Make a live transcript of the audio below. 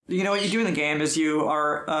You know what you do in the game is you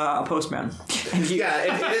are a postman. And you,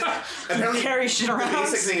 it is. Apparently, carry shit around. The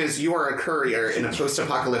basic thing is you are a courier in a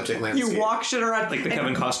post-apocalyptic landscape. You walk shit around. Like the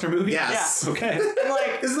Kevin Costner movie? Yes. Yeah. Okay.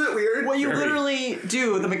 Like, Isn't that weird? what you literally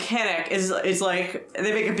do, the mechanic, is like,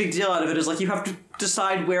 they make a big deal out of it, is like you have to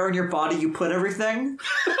decide where in your body you put everything.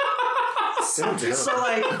 So dumb. So,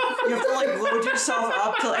 like, you have to, like, load yourself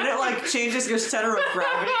up, and it, like, changes your center of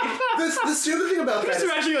gravity. The stupid thing about that Just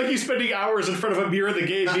imagine like you spending hours in front of a mirror in the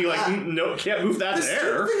game being like, no, can't move that The there.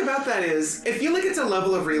 stupid thing about that is, I feel like it's a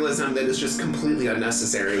level of realism that is just completely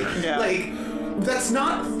unnecessary. Yeah. Like, that's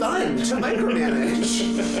not fun to micromanage.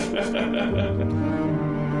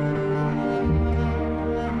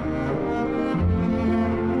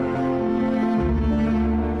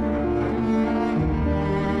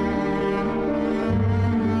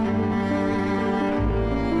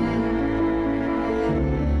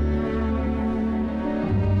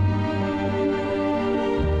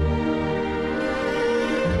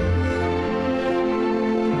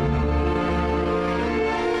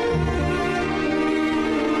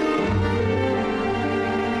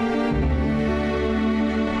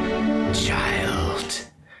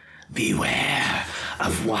 Beware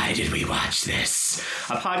of Why Did We Watch This?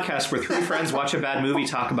 A podcast where three friends watch a bad movie,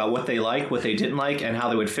 talk about what they like, what they didn't like, and how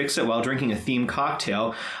they would fix it while drinking a themed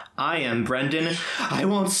cocktail. I am Brendan. I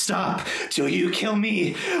won't stop till you kill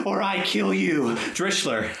me or I kill you.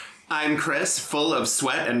 Drishler. I'm Chris, full of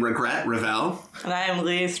sweat and regret, Ravel. And I am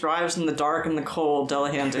Lee, thrives in the dark and the cold,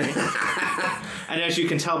 Delahanty. And as you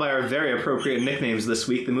can tell by our very appropriate nicknames this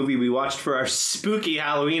week, the movie we watched for our spooky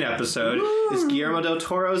Halloween episode is Guillermo del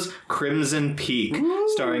Toro's Crimson Peak,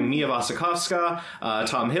 starring Mia Wasikowska,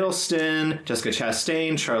 Tom Hiddleston, Jessica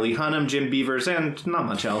Chastain, Charlie Hunnam, Jim Beavers, and not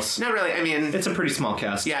much else. Not really, I mean... It's a pretty small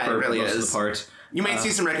cast Yeah, for it really most is. of the part. You might see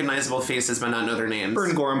some recognizable faces, but not know their names.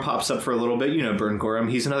 Bern Gorham pops up for a little bit. You know Bern Gorham.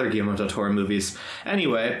 He's in other Guillermo del Toro movies.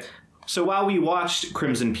 Anyway, so while we watched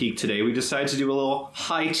Crimson Peak today, we decided to do a little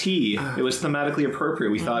high tea. It was thematically appropriate,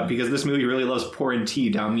 we thought, because this movie really loves pouring tea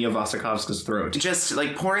down Mia Wasikowska's throat. Just,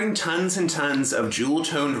 like, pouring tons and tons of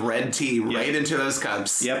jewel-toned red tea right into those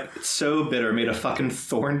cups. Yep, it's so bitter. Made of fucking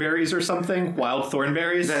thornberries or something. Wild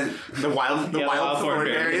thornberries. The wild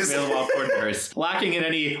thornberries. Made of wild thornberries. Lacking in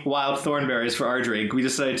any wild thornberries for our drink, we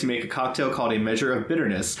decided to make a cocktail called A Measure of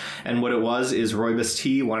Bitterness. And what it was is rooibos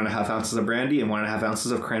tea, 1.5 ounces of brandy, and 1.5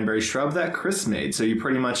 ounces of cranberry shrub that Chris made. So you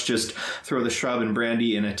pretty much just throw the shrub and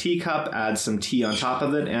brandy in a teacup, add some tea on top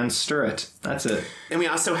of it, and stir it. That's it. And we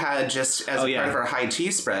also had, just as part of our high tea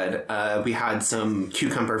spread, we had some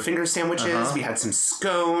cucumber finger sandwiches. We had some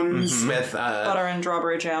scones with... Butter and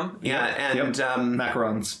strawberry jam. Yeah, and...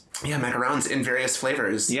 macarons. Yeah, macarons in various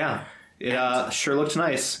flavors. Yeah. It sure looked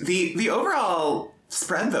nice. The overall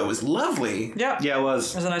spread, though, was lovely. Yeah. Yeah, it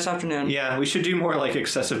was. It was a nice afternoon. Yeah, we should do more like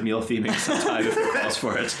excessive meal theming sometime if it calls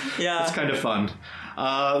for it. Yeah. It's kind of fun.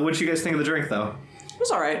 What did you guys think of the drink, though? It was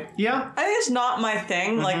alright. Yeah? I think it's not my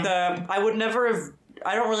thing. Like, I would never have...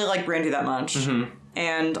 I don't really like brandy that much.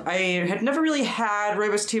 And I had never really had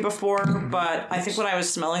rooibos tea before, but I think when I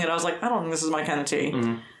was smelling it, I was like, I don't think this is my kind of tea.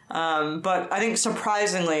 But I think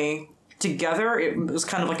surprisingly, together, it was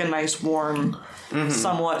kind of like a nice, warm,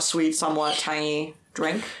 somewhat sweet, somewhat tangy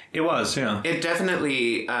drink. It was, yeah. It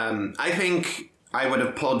definitely... I think... I would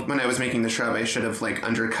have pulled, when I was making the shrub, I should have, like,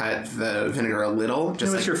 undercut the vinegar a little. Just, It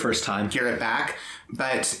was like, your first time. gear it back.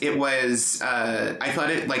 But it was, I thought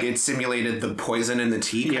it simulated the poison in the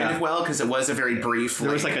tea kind of well, because it was a very brief,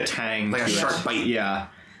 There was like a tang. like a to it. sharp bite. Yeah.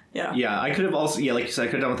 Yeah. Yeah, I could have also, like you said, I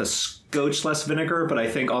could have done with a scotch less vinegar, but I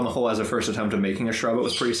think on the whole, as a first attempt of making a shrub, it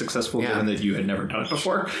was pretty successful, given that you had never done it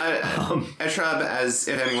before. A shrub, as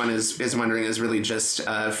if anyone is wondering, is really just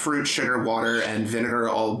fruit, sugar, water, and vinegar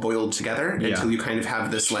all boiled together until you kind of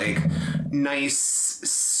have this, like, nice,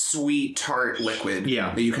 sweet, tart liquid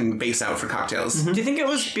that you can base out for cocktails. Do you think it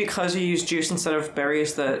was because you used juice instead of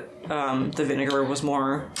berries that the vinegar was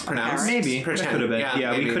more Pronounced? apparent? Maybe. That could have been.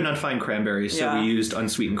 Yeah, we could not find cranberries, so we used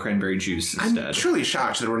unsweetened cranberry juice instead. I'm truly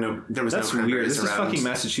shocked there was no That's cranberries weird. This is around. fucking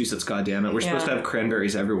Massachusetts, goddammit. We're supposed to have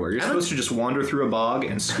cranberries everywhere. You're supposed to just wander through a bog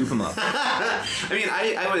and scoop them up. I mean,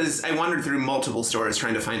 I wandered through multiple stores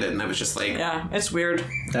trying to find it, and I was just like... Yeah, it's weird.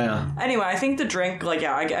 Yeah. Anyway, I think the drink, like,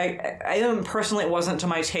 I personally, it wasn't to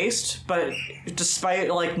my taste, but despite,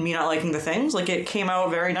 like, me not liking the things, like, it came out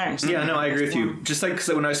very nice. Yeah, no, I agree with you. Just like, cause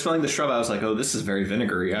when I was smelling the shrub, I was like, oh, this is very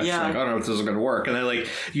vinegary. I was like, I don't know if this is going to work. And then, like,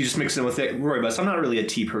 you just mix it with it. Rooibos. I'm not really a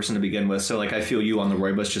tea person to begin with, so, like, I feel you on the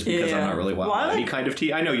rooibos just because I'm not really any kind of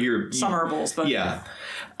tea. I know you're... Some herbals, but... Yeah.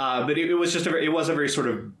 But it was just it was a very sort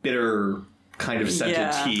of bitter kind of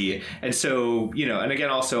scented tea. And so, and again,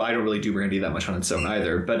 also, I don't really do brandy that much on its own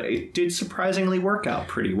either, but it did surprisingly work out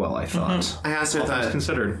pretty well, I thought. I also thought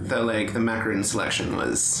considered. the macaroon selection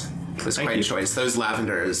was quite choice. Those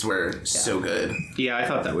lavenders were so good. Yeah, I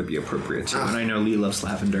thought that would be appropriate too. And I know Lee loves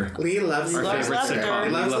lavender. Lee loves lavender. Lee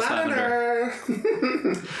loves lavender.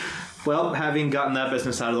 Well, having gotten that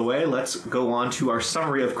business out of the way, let's go on to our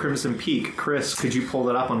summary of Crimson Peak. Chris, could you pull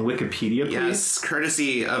that up on Wikipedia, please? Yes,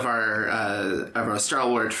 courtesy of our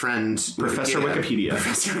stalwart friend, Professor Wikipedia.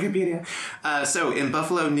 Professor Wikipedia. So, in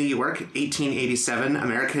Buffalo, New York, 1887,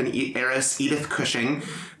 American heiress Edith Cushing,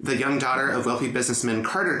 the young daughter of wealthy businessman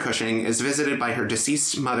Carter Cushing, is visited by her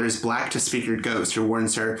deceased mother's black-disfigured ghost, who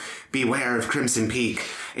warns her, "Beware of Crimson Peak."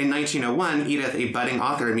 In 1901, Edith, a budding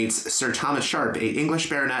author, meets Sir Thomas Sharp, a English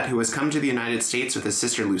baronet who has come to the United States with his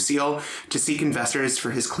sister Lucille to seek investors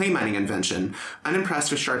for his clay mining invention. Unimpressed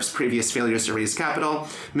with Sharp's previous failures to raise capital,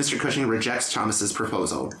 Mr. Cushing rejects Thomas's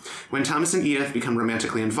proposal. When Thomas and Edith become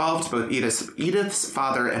romantically involved, both Edith's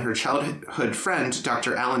father and her childhood friend,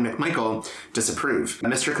 Dr. Alan McMichael, disapprove.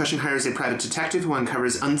 Mr. Cushing hires a private detective who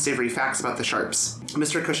uncovers unsavory facts about the Sharps.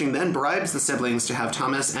 Mr. Cushing then bribes the siblings to have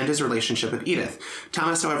Thomas end his relationship with Edith.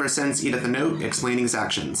 Thomas, however, sends Edith a note explaining his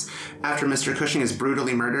actions. After Mr. Cushing is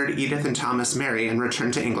brutally murdered, Edith and Thomas marry and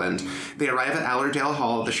return to England. They arrive at Allerdale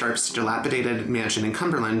Hall, the Sharps' dilapidated mansion in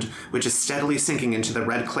Cumberland, which is steadily sinking into the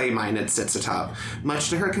red clay mine it sits atop. Much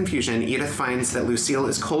to her confusion, Edith finds that Lucille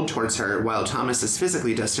is cold towards her, while Thomas is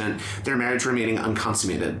physically distant, their marriage remaining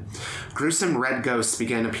unconsummated. Gruesome red ghosts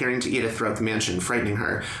begin appearing to Edith throughout the mansion, frightening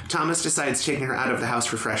her. Thomas decides taking her out of the house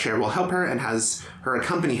for fresh air will help her and has her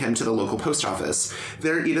accompany him to the local post office.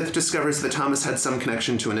 There, Edith discovers that Thomas had some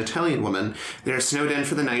connection to an Italian woman. They are snowed in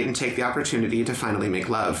for the night and take the opportunity to finally make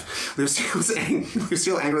love.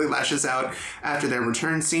 Lucille angrily lashes out after their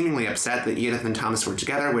return, seemingly upset that Edith and Thomas were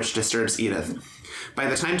together, which disturbs Edith. By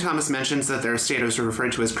the time Thomas mentions that their estate is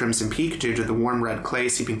referred to as Crimson Peak due to the warm red clay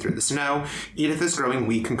seeping through the snow, Edith is growing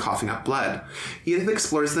weak and coughing up blood. Edith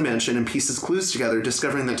explores the mansion and pieces clues together,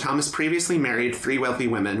 discovering that Thomas previously married 3 wealthy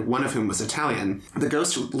women, one of whom was Italian. The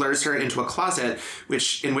ghost lures her into a closet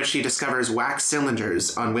in which she discovers wax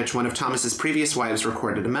cylinders on which one of Thomas's previous wives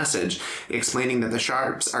recorded a message, explaining that the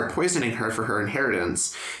Sharps are poisoning her for her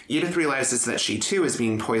inheritance. Edith realizes that she too is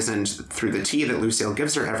being poisoned through the tea that Lucille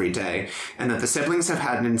gives her every day, and that the siblings have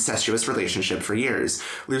had an incestuous relationship for years.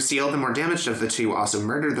 Lucille, the more damaged of the two, also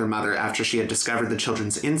murdered their mother after she had discovered the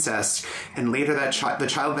children's incest, and later the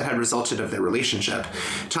child that had resulted of their relationship.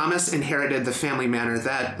 Thomas inherited the family manor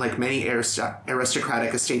that, like many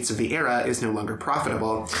aristocratic estates of the era, is no longer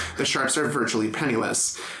profitable. The Sharps are virtually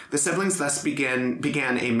penniless. The siblings thus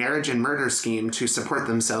began a marriage and murder scheme to support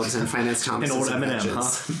themselves and finance Thomas's An old M&M,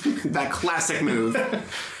 huh? That classic move.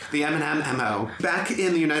 The M&M MO. Back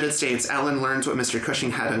in the United States, Alan learns what Mr.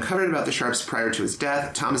 Cushing had uncovered about the Sharps prior to his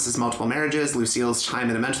death, Thomas's multiple marriages, Lucille's time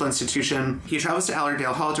in a mental institution. He travels to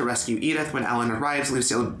Allerdale Hall to rescue Edith. When Alan arrives,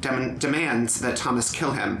 Lucille demands that Thomas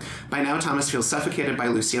kill him. By now, Thomas feels suffocated by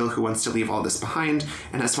Lucille, who wants to leave all this behind,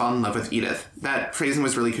 and has fallen in love with Edith. That phrasing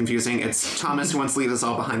was really confusing. It's Thomas who wants to leave this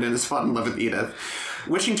all behind and has fallen in love with Edith.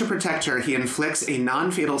 Wishing to protect her, he inflicts a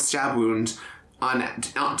non-fatal stab wound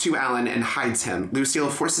to Alan and hides him. Lucille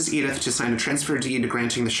forces Edith to sign a transfer deed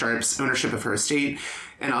granting the Sharps ownership of her estate,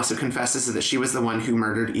 and also confesses that she was the one who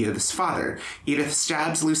murdered Edith's father. Edith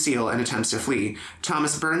stabs Lucille and attempts to flee.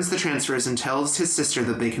 Thomas burns the transfers and tells his sister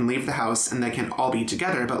that they can leave the house and they can all be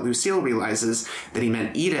together, but Lucille realizes that he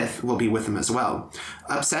meant Edith will be with them as well.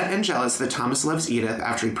 Upset and jealous that Thomas loves Edith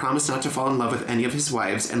after he promised not to fall in love with any of his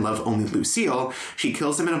wives and love only Lucille, she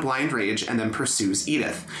kills him in a blind rage and then pursues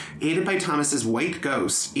Edith. Aided by Thomas's white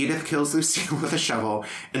ghost, Edith kills Lucille with a shovel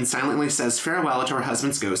and silently says farewell to her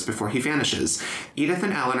husband's ghost before he vanishes. Edith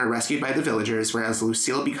and Alan are rescued by the villagers, whereas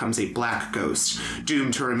Lucille becomes a black ghost,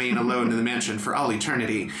 doomed to remain alone in the mansion for all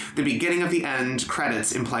eternity. The beginning of the end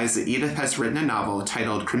credits implies that Edith has written a novel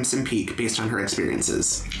titled Crimson Peak based on her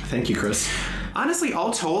experiences. Thank you, Chris. Honestly,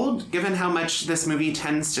 all told, given how much this movie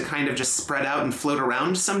tends to kind of just spread out and float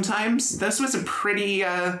around sometimes, this was a pretty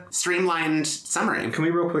streamlined summary. Can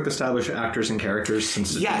we real quick establish actors and characters?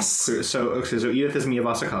 Since yes. So Edith is Mia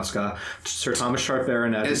Wasikowska, Sir Thomas Sharp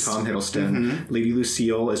Baronet is Tom Hiddleston, Lady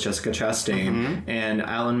Lucille is Jessica Chastain, and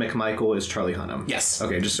Alan McMichael is Charlie Hunnam. Yes.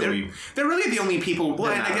 Okay, just so they're really the only people.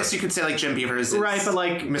 Well, and I guess you could say like Jim Beavers. Right, but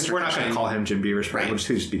like Mr. we're not going to call him Jim Beavers, right? We'll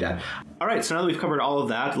just be dead. All right, so now that we've covered all of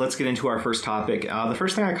that, let's get into our first topic. The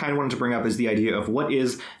first thing I kind of wanted to bring up is the idea of what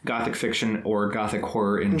is Gothic fiction or Gothic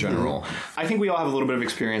horror in general. I think we all have a little bit of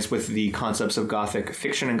experience with the concepts of Gothic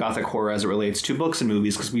fiction and Gothic horror as it relates to books and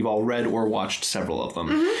movies, because we've all read or watched several of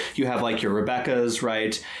them. You have like your Rebecca's,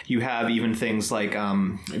 right? You have even things like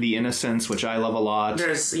The Innocents, which I love a lot.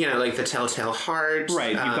 There's, like The Telltale Heart.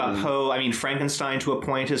 Right, you've got Poe. I mean, Frankenstein to a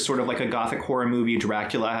point is sort of like a Gothic horror movie.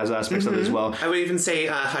 Dracula has aspects of it as well. I would even say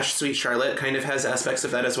Hush, Sweet Charlotte kind of has aspects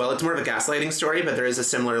of that as well. It's more of a gaslighting story, but there is a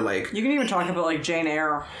similar, You can even talk about, Jane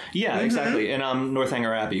Eyre. Yeah, exactly. And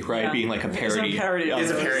Northanger Abbey, right? Yeah. Being like a parody. It's a parody.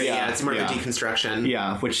 It's a parody, yeah. It's more of a deconstruction.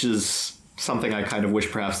 Yeah, which is something I kind of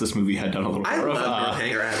wish perhaps this movie had done a little more of. I love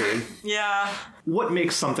Northanger Abbey. Yeah. What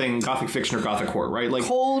makes something Gothic fiction or Gothic horror, right? Like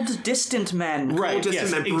cold, distant men. right, cold,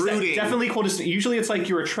 distant men, brooding. Definitely cold, distant. Usually it's like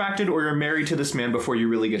you're attracted or you're married to this man before you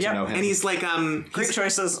really get to know him. And he's like, Great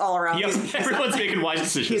choices all around. Yep, everyone's making wise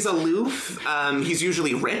decisions. he's aloof. He's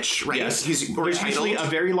usually rich, right? Yes, He's there's usually a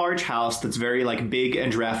very large house that's very big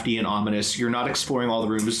and drafty and ominous. You're not exploring all the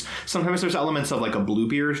rooms. Sometimes there's elements of a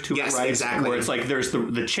Bluebeard to it, right? Exactly. Where it's there's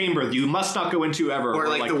the chamber you must not go into ever,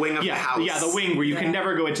 or the wing of the house. Yeah, the wing where you can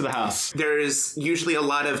never go into the house. There's usually a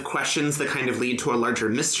lot of questions that kind of lead to a larger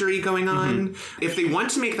mystery going on. If they want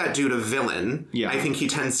to make that dude a villain, I think he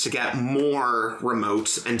tends to get more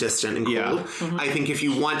remote and distant and cold. I think if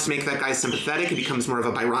you want to make that guy sympathetic, he becomes more of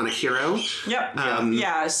a Byronic hero.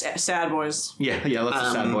 Yep. Sad boys. Yeah, let's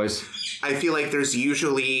do sad boys. I feel like there's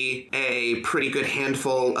usually a pretty good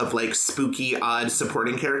handful of spooky, odd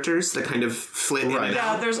supporting characters that kind of flit in and out.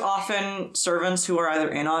 Yeah, there's often servants who are either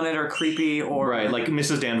in on it or creepy or... Right, like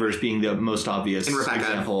Mrs. Danvers being the most obvious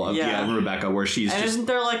example of Rebecca, where she's and isn't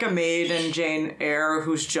there a maid in Jane Eyre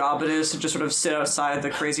whose job it is to just sort of sit outside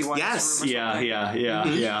the crazy one's room or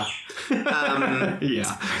yeah.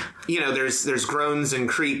 There's groans and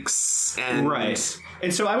creaks and... Right.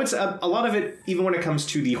 And so I would say a lot of it, even when it comes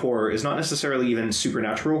to the horror, is not necessarily even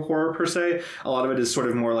supernatural horror per se. A lot of it is sort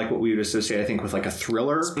of more like what we would associate, I think, with a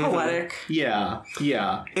thriller. It's poetic. Yeah.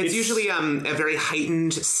 It's usually a very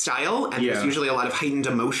heightened style, and there's usually a lot of heightened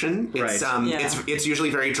emotion. It's it's usually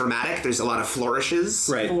very dramatic. There's a lot of flourishes.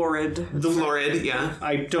 Right. Florid. Florid, yeah.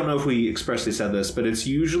 I don't know if we expressly said this, but it's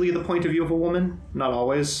usually the point of view of a woman, not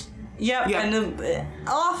always. Yep, and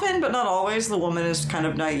often, but not always, the woman is kind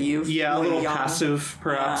of naive. Yeah, a little passive,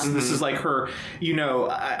 perhaps. Yeah. This is her,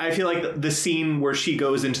 I feel like the scene where she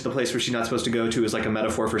goes into the place where she's not supposed to go to is a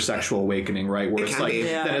metaphor for sexual awakening, right? Where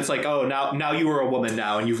then it's oh, now you are a woman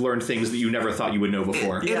now, and you've learned things that you never thought you would know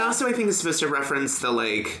before. It also, I think, is supposed to reference the,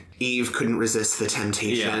 Eve couldn't resist the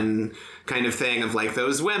temptation kind of thing of,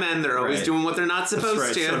 those women, they're always doing what they're not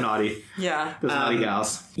supposed to. So naughty. Yeah. Those naughty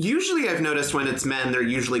gals. Usually I've noticed when it's men, they're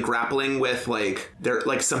usually grappling with,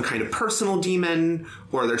 they're some kind of personal demon,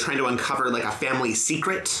 or they're trying to uncover, a family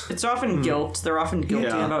secret. It's often guilt. They're often guilty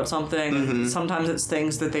about something. Sometimes it's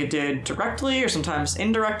things that they did directly, or sometimes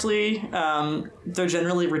indirectly. They're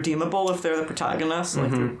generally redeemable if they're the protagonist.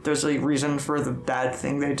 There's a reason for the bad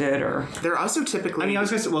thing they did, or... They're also typically... I mean, I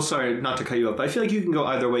was going to say, well, sorry, not to cut you up, but I feel like you can go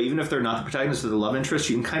either way. Even if they're not the protagonist or the love interest,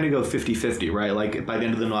 you can kind of go 50-50, right? By the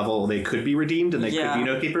end of the novel, they could be redeemed, and they could be an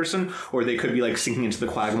okay person, or they could be, sinking into the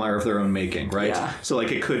quagmire of their own making, right? Yeah. So,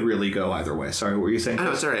 it could really go either way. Sorry, what were you saying?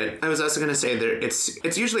 Oh, it's all right. I was also going to say that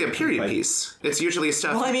it's usually a period piece. It's usually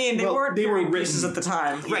stuff... Well, I mean, they were period pieces at the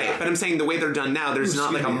time. Right, but I'm saying the way they're done now, there's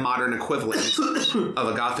not, a modern equivalent of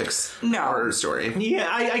a Gothic horror story. Yeah,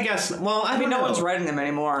 I guess. Well, I mean, no one's writing them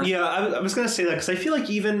anymore. Yeah, I was going to say that, because I feel like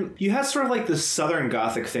even... You had sort of this Southern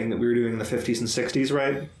Gothic thing that we were doing in the 50s and 60s,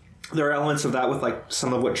 right? There are elements of that with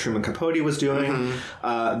some of what Truman Capote was doing.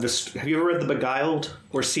 Have you ever read The Beguiled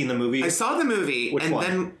or seen the movie? I saw the movie,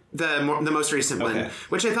 then the most recent one,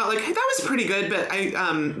 which I thought that was pretty good. But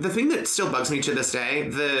the thing that still bugs me to this day,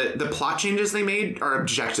 the plot changes they made are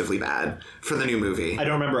objectively bad for the new movie. I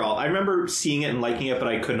don't remember all. I remember seeing it and liking it, but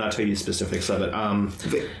I could not tell you the specifics of it.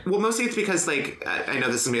 Well, mostly it's because I know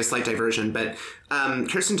this is gonna be a slight diversion, but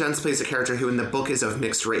Kirsten Dunst plays a character who in the book is of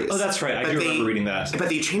mixed race. Oh, that's right. I do remember reading that. But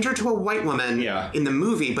they change her to a white woman in the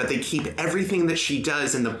movie, but they keep everything that she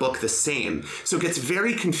does in the book the same. So it gets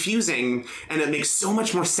very confusing, and it makes so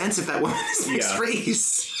much more sense if that woman is mixed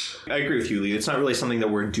race. I agree with you, Lee. It's not really something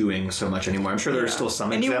that we're doing so much anymore. I'm sure there are still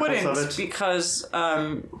some examples of it. And you wouldn't, because,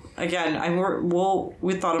 again,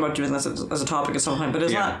 we thought about doing this as a topic at some point, but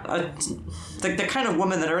it's not the kind of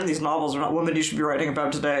women that are in these novels are not women you should be writing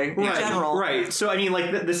about today in general. Right. So, I mean,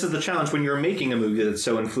 this is the challenge when you're making a movie that's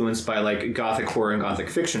so influenced by, Gothic horror and Gothic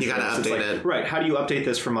fiction. You gotta update it. Right. How do you update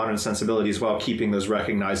this for modern sensibilities while keeping those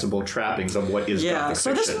recognizable trappings of what is Gothic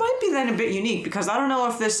fiction? So this might be then a bit unique, because I don't know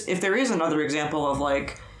if there is another example of,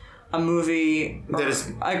 a movie that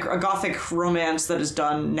is a gothic romance that is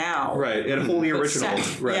done now. Right, and wholly original.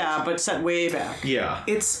 Set, right. Yeah, but set way back. Yeah.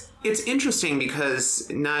 It's interesting because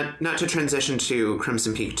not to transition to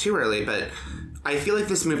Crimson Peak too early, but I feel like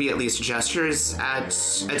this movie at least gestures at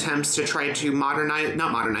attempts to try to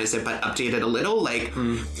not modernize it, but update it a little. Like,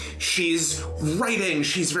 she's writing,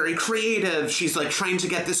 she's very creative, she's like trying to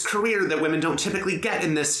get this career that women don't typically get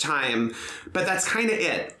in this time, but that's kind of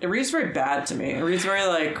it. It reads very bad to me. It reads very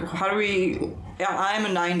like, how do we... Yeah, I'm a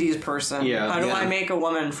 90s person. Yeah. How do I make a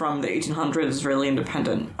woman from the 1800s really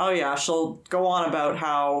independent? Oh yeah, she'll go on about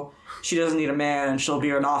how she doesn't need a man and she'll be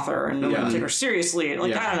an author and nobody will take her seriously.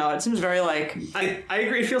 Like, I don't know, it seems very like... I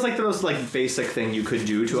agree. It feels like the most like basic thing you could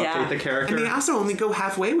do to update the character. And they also only go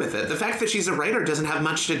halfway with it. The fact that she's a writer doesn't have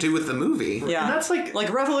much to do with the movie. Yeah. And that's like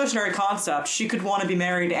a revolutionary concept. She could want to be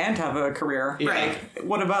married and have a career. Yeah. Right. Like,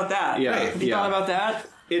 what about that? Yeah. Right. Have you thought about that?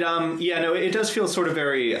 It does feel sort of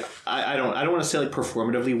very, I don't want to say like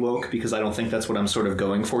performatively woke because I don't think that's what I'm sort of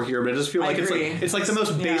going for here, but it does feel like it's like the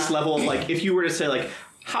most base level of like, if you were to say like,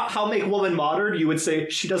 how make woman modern, you would say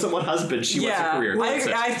she doesn't want husband, she wants a career.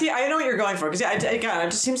 I know what you're going for, because again,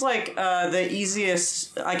 it just seems like the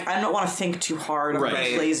easiest, like, I don't want to think too hard, I'm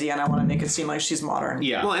lazy, and I want to make it seem like she's modern.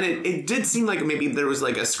 Yeah. Well, and it did seem like maybe there was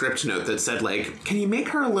like a script note that said like, can you make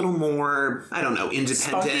her a little more, I don't know,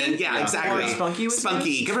 independent? Spunky? Yeah, exactly. More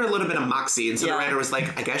spunky. Give her a little bit of moxie. And so the writer was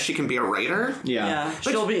like, I guess she can be a writer? Yeah.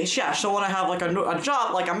 She'll want to have like a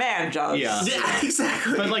job like a man does. Yeah,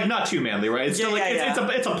 exactly. But like not too manly, right? It's still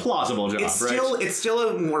it's a plausible job, it's still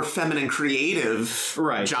a more feminine, creative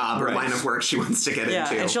job or line of work she wants to get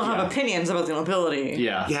into. And she'll have opinions about the nobility.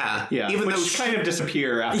 Yeah. Even which though kind of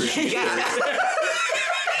disappear after she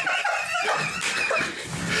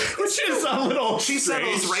Which is a little She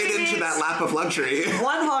settles right into that lap of luxury.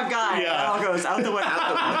 One hot guy. It all goes out the window.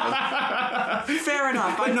 Fair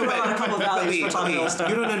enough. I know about a couple of values for Tom Hiddleston.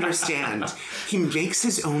 You don't understand. He makes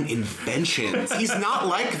his own inventions. He's not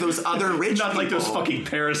like those other rich people. Not like those fucking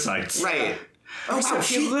parasites. Right. Oh, so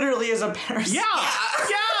she literally is a parasite.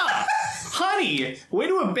 Yeah. Honey, way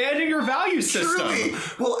to abandon your value system. Truly.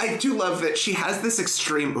 Well, I do love that she has this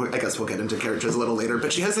extreme... I guess we'll get into characters a little later,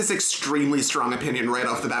 but she has this extremely strong opinion right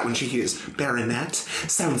off the bat when she hears Baronet.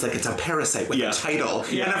 Sounds like it's a parasite with a title.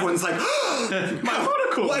 Yeah. And everyone's like, my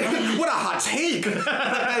article. What a hot take. But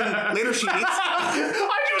then later she meets...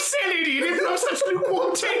 I do say, lady, you didn't know such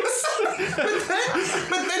lukewarm takes.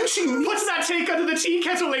 but then she meets... What's that take under the tea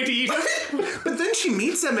kettle, Lady Edith? But then she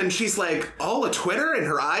meets him and she's like all a Twitter and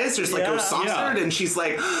her eyes just like go saucered and she's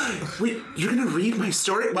like, wait, you're gonna read my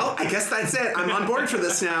story? Well, I guess that's it. I'm on board for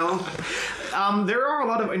this now. There are a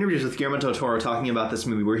lot of interviews with Guillermo del Toro talking about this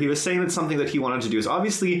movie where he was saying that something that he wanted to do is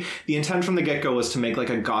obviously the intent from the get-go was to make like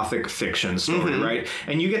a gothic fiction story, right?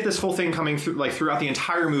 And you get this whole thing coming through like throughout the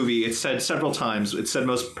entire movie. It's said several times. It's said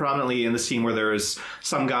most prominently in the scene where there is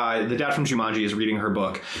some guy, the dad from Jumanji is reading her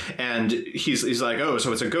book and he's like, oh,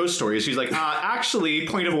 so it's a ghost story. She's like, actually,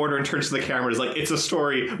 point of order, and turns to the camera and is like, it's a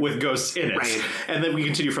story with ghosts in it. Right. And then we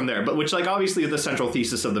continue from there. But which like obviously is the central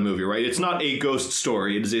thesis of the movie, right? It's not a ghost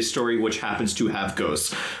story. It is a story which happens to have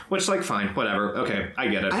ghosts. Which like, fine, whatever. Okay, I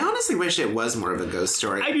get it. I honestly wish it was more of a ghost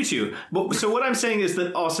story. I do too. But so what I'm saying is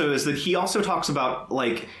that he also talks about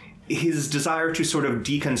like his desire to sort of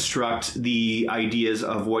deconstruct the ideas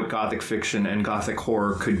of what gothic fiction and gothic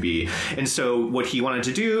horror could be. And so what he wanted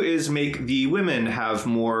to do is make the women have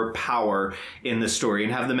more power in the story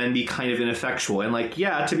and have the men be kind of ineffectual. And like,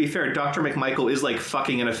 yeah, to be fair, Dr. McMichael is like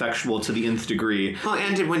fucking ineffectual to the nth degree. Well,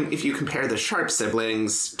 and if you compare the Sharp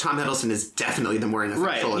siblings, Tom Hiddleston is definitely the more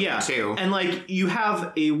ineffectual of the two. And like, you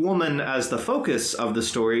have a woman as the focus of the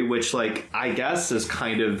story, which like, I guess is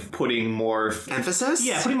kind of putting more... Emphasis?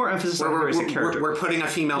 Yeah, putting more emphasis on her as a character. We're putting a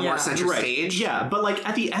female more center stage. Yeah, but like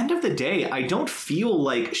at the end of the day, I don't feel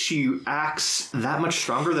like she acts that much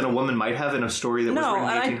stronger than a woman might have in a story that was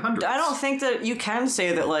written in the 1800s. I don't think that you can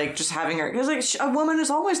say that like just having her, because like a woman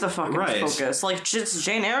is always the fucking focus. Like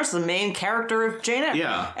Jane Eyre's the main character of Jane Eyre.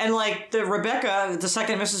 Yeah. And like the Rebecca, the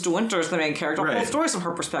second Mrs. De Winter is the main character. The whole story's from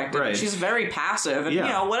her perspective. Right. She's very passive and you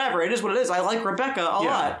know, whatever. It is what it is. I like Rebecca a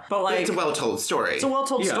lot. But like, it's a well-told story. It's a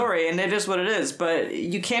well-told story and it is what it is. But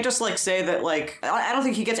you can't just like say that like, I don't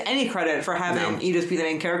think he gets any credit for having Edith be the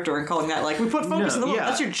main character and calling that like, we put focus in the woman.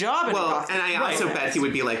 That's your job. Well, and I also bet he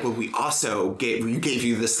would be like, well, we also gave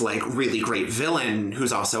you this like really great villain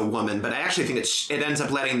who's also a woman. But I actually think it ends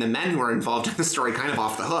up letting the men who are involved in the story kind of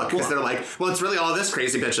off the hook because they're like, well, it's really all this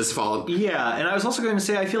crazy bitch's fault. Yeah, and I was also going to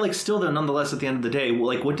say, I feel like still though, nonetheless, at the end of the day,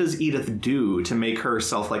 like what does Edith do to make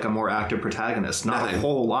herself like a more active protagonist? Not a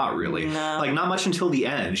whole lot, really. No. Like not much until the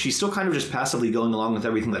end. She's still kind of just passively going along with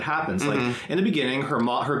everything everything that happens. Like in the beginning,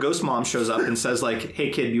 her ghost mom shows up and says like, "Hey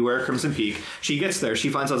kid, beware Crimson Peak." She gets there, she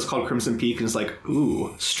finds out it's called Crimson Peak, and is like,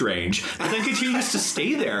 "Ooh, strange," but then continues to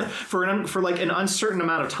stay there for like an uncertain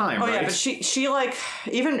amount of time. Yeah, but she like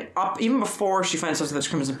even before she finds out that it's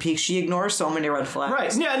Crimson Peak, she ignores so many red flags.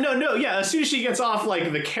 Right. Yeah. No. Yeah. As soon as she gets off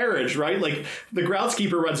like the carriage, right? Like the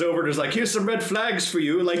groundskeeper runs over and is like, "Here's some red flags for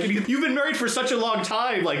you. Like you've been married for such a long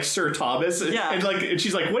time, like Sir Thomas." Yeah. And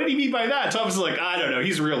she's like, "What did he mean by that?" Thomas is like, "I don't know.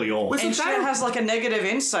 He's really old." And she has like a negative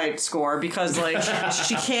insight score because like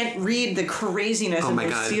she can't read the craziness of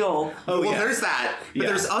the seal. Well, there's that. But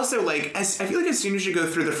there's also like, I feel like as soon as you go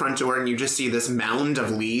through the front door and you just see this mound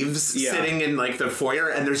of leaves sitting in like the foyer,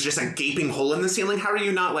 and there's just a gaping hole in the ceiling. How are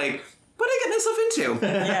you not like, what did I get myself into?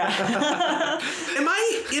 Yeah. Am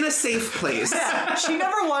I in a safe place? Yeah. She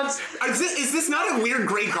never once. Is this not a weird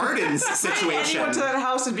Grey Gardens situation? Anyone to that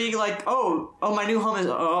house and being like, oh, my new home is,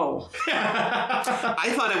 I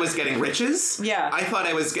thought I was getting riches. Yeah. I thought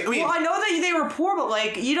I was getting. Well, I know that they were poor, but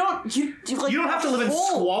like, you don't have to live in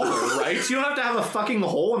squalor, right? You don't have to have a fucking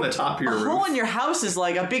hole in the top of your roof. A hole in your house is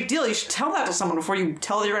like a big deal. You should tell that to someone before you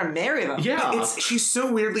tell them you're going to marry them. Yeah. She's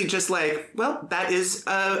so weirdly just like, well, that is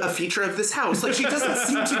a feature of this house. Like, she doesn't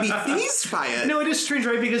seem to be fazed by it. No, it is strange,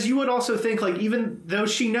 right? Because you would also think, like, even though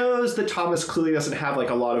she knows that Thomas clearly doesn't have, like,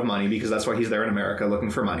 a lot of money, because that's why he's there in America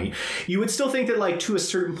looking for money, you would still think that, like, to a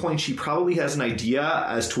certain point, she probably has an idea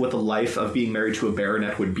as to what the life of being married to a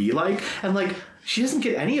baronet would be like. And, like, she doesn't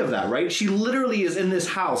get any of that, right? She literally is in this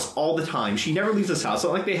house all the time. She never leaves this house. It's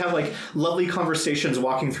not like they have, like, lovely conversations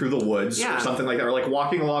walking through the woods or something like that, or, like,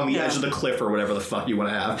 walking along the edge of the cliff or whatever the fuck you want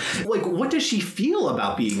to have. Like, what does she feel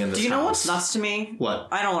about being in this house? Do you know what's nuts to me? What?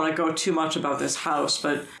 I don't want to go too much about this house,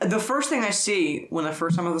 but the first thing I see when the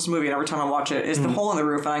first time of this movie, and every time I watch it, is the hole in the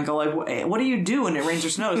roof, and I go, like, what do you do when it rains or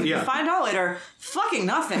snows? And you find out later, fucking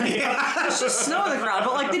nothing. It's just snow on the ground,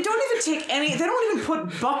 but, like, they don't even take any, they don't even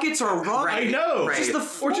put buckets or rug. I know. Right. Just the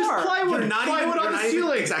floor. Or just plywood. Plywood on the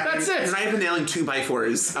ceiling. Exactly. That's it. You're not even nailing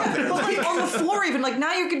 2x4s out there. But like on the floor even, like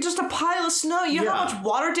now you're just a pile of snow. You know how much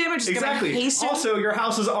water damage is going to hasten? Also, your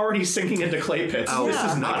house is already sinking into clay pits. Oh, this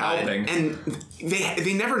is not helping. And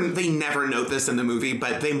they never note this in the movie,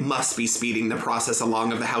 but they must be speeding the process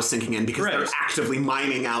along of the house sinking in because they're actively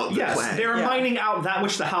mining out the clay. They're mining out that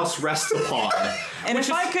which the house rests upon. And if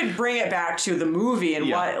I could bring it back to the movie and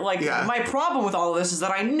my problem with all of this is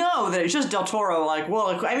that I know that it's just Del Toro. Like,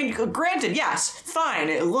 well, I mean, granted, yes, fine,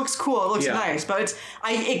 it looks cool, it looks nice, but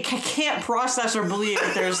I can't process or believe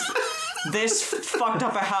that there's this fucked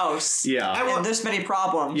up a house and this many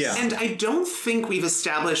problems. Yeah. And I don't think we've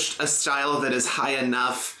established a style that is high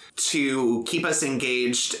enough to keep us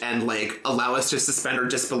engaged and like allow us to suspend our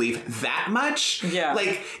disbelief that much. Yeah.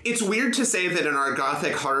 Like, it's weird to say that in our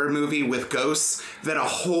gothic horror movie with ghosts that a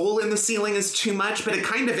hole in the ceiling is too much, but it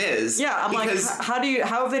kind of is. Yeah, I'm like, how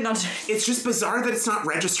have they not... It's just bizarre that it's not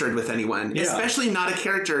registered with anyone, especially not a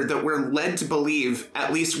character that we're led to believe,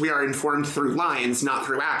 at least we are informed through lines, not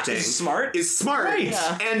through acting. Is smart,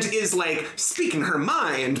 right. And is like speaking her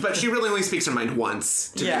mind, but she really only speaks her mind once,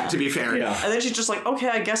 to be fair. Yeah. And then she's just like, okay,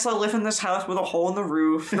 I guess I'll live in this house with a hole in the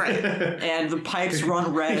roof. Right. And the pipes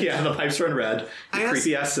run red. Yeah, the pipes run red. The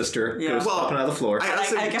creepy-ass sister goes popping out of the floor.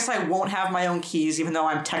 I guess I won't have my own keys, even though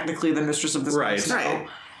I'm technically the mistress of this house. Right.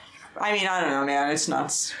 I mean, I don't know, man. It's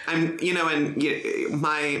nuts. And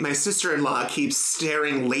my sister-in-law keeps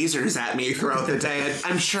staring lasers at me throughout the day.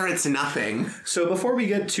 I'm sure it's nothing. So before we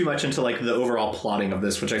get too much into like the overall plotting of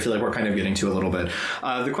this, which I feel like we're kind of getting to a little bit,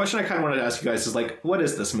 the question I kind of wanted to ask you guys is like, what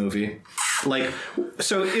is this movie? Like,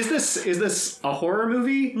 so is this a horror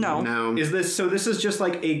movie? No. This is just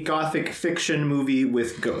like a gothic fiction movie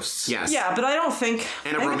with ghosts? Yes. Yeah, but I don't think...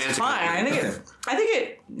 And a romantic it's fine. I think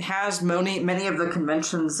it has many of the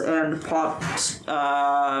conventions and plots,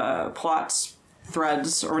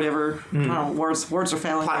 threads, or whatever. I don't know, words are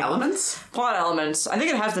failing. Plot elements? Plot elements. I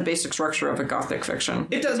think it has the basic structure of a gothic fiction.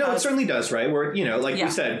 It does. No, it certainly does, right? Where, like you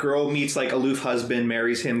said, girl meets like aloof husband,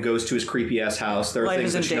 marries him, goes to his creepy ass house. There are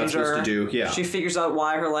things that she's not supposed to do. Yeah. She figures out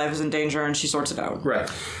why her life is in danger and she sorts it out. Right.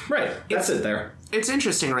 That's it there. It's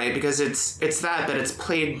interesting, right? Because it's that, but it's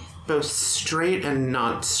played both straight and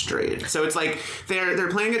not straight. So it's like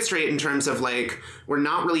they're playing it straight in terms of like, we're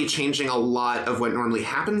not really changing a lot of what normally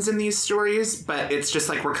happens in these stories, but it's just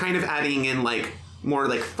like we're kind of adding in like more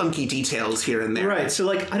like funky details here and there. Right. So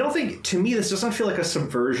like, I don't think, to me, this does not feel like a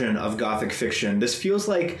subversion of gothic fiction. This feels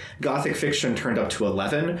like gothic fiction turned up to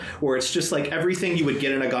 11, where it's just like everything you would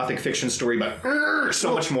get in a gothic fiction story, but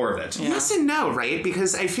so much more of it. Yeah. Yes and no, right?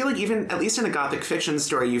 Because I feel like even, at least in a gothic fiction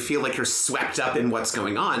story, you feel like you're swept up in what's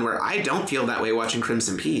going on, where I don't feel that way watching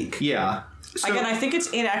Crimson Peak. Yeah. Again, I think it's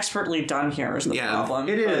inexpertly done here is the problem.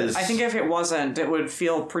 It is. I think if it wasn't, it would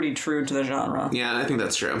feel pretty true to the genre. Yeah, I think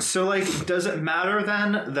that's true. So, like, does it matter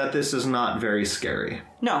then that this is not very scary?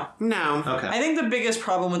 No. Okay. I think the biggest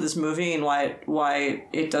problem with this movie and why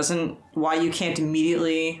you can't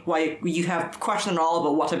immediately, why you have question at all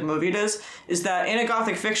about what type of movie it is that in a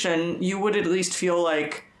gothic fiction, you would at least feel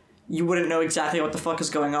like you wouldn't know exactly what the fuck is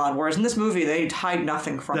going on. Whereas in this movie, they hide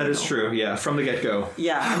nothing from you. That is true, yeah, from the get-go.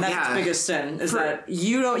 Yeah, and that's the biggest sin, is that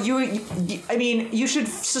you should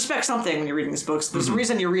suspect something when you're reading these books. There's a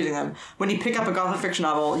reason you're reading them. When you pick up a gothic fiction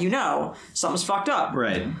novel, you know something's fucked up.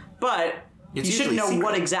 Right. But you shouldn't know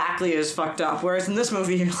what exactly is fucked up. Whereas in this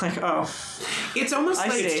movie, you're like, oh. It's almost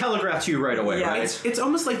like it's telegraphed to you right away, right? It's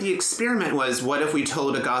almost like the experiment was, what if we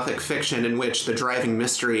told a gothic fiction in which the driving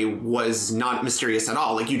mystery was not mysterious at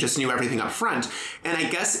all? Like, you just knew everything up front. And I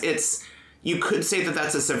guess you could say that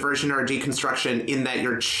that's a subversion or a deconstruction in that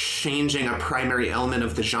you're changing a primary element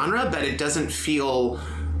of the genre, but it doesn't feel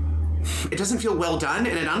well done,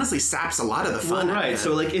 and it honestly saps a lot of the fun. Well, right.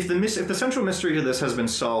 So, like, if the central mystery to this has been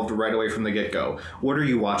solved right away from the get-go, what are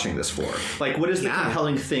you watching this for? Like, what is the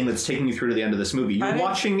compelling thing that's taking you through to the end of this movie? You're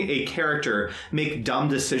watching a character make dumb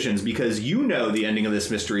decisions because you know the ending of this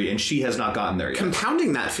mystery, and she has not gotten there yet.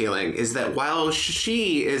 Compounding that feeling is that while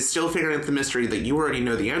she is still figuring out the mystery that you already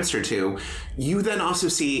know the answer to, you then also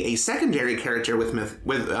see a secondary character with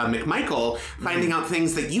McMichael finding out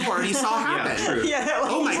things that you already saw happen. Yeah, true. Yeah,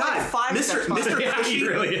 oh my god. Mr. Cushing,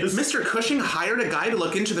 really is. Mr. Cushing hired a guy to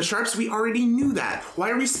look into the sharps. We already knew that.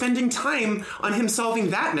 Why are we spending time on him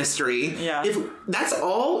solving that mystery? Yeah. If that's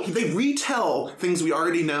all, they retell things we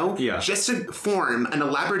already know just to form an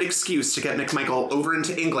elaborate excuse to get McMichael over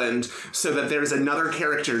into England so that there's another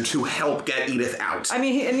character to help get Edith out. I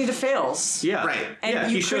mean, he fails. Yeah. Right. And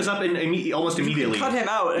he shows up almost immediately. Cut him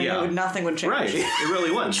out and nothing would change. Right. It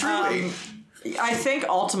really would. Truly. I think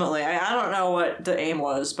ultimately, I don't know what the aim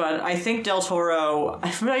was, but I think Del Toro,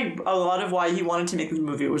 I feel like a lot of why he wanted to make this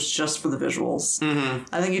movie was just for the visuals. Mm-hmm.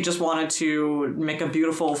 I think he just wanted to make a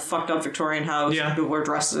beautiful, fucked up Victorian house. Yeah. People wear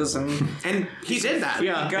dresses and he did that.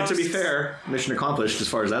 Yeah, and to be fair, mission accomplished as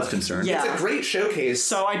far as that's concerned. Yeah. It's a great showcase.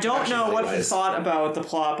 So I don't know what he thought about the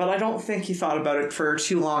plot, but I don't think he thought about it for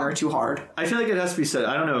too long or too hard. I feel like it has to be said,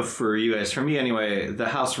 I don't know for you guys, for me anyway, the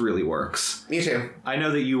house really works. Me too. I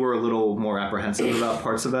know that you were a little more apprehensive about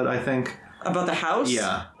parts of it, I think. About the house?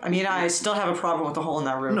 Yeah. I mean, I still have a problem with the hole in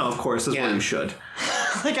that roof. No, of course, that's what you should.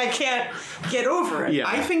 Like, I can't get over it. Yeah.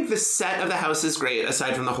 I think the set of the house is great,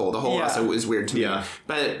 aside from the hole. The hole also is weird to me. Yeah.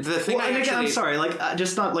 But the thing I'm sorry, like,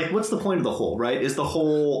 just not, like, what's the point of the hole, right? Is the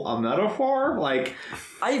hole a metaphor? Like...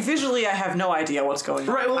 I have no idea what's going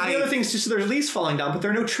on. Right, well, the other thing is just there's leaves falling down, but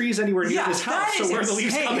there are no trees anywhere near this house, so where are the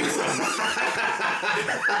leaves coming from?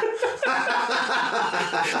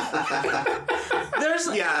 There's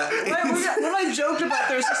when I joked about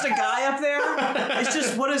there's just a guy up there, it's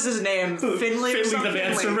just, what is his name? Finley the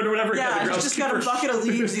manservant or whatever. Yeah, he's just got a bucket of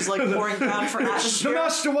leaves he's like pouring down for atmosphere. The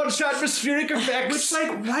master wants atmospheric effects. Which,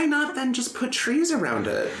 like, why not then just put trees around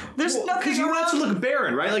it? There's nothing because you want it to look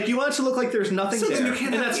barren, right? Like, you want it to look like there's nothing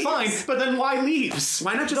there. And that's fine, but then why leaves?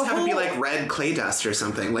 Why not just have it be like red clay dust or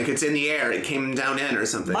something? Like, it's in the air, it came down in or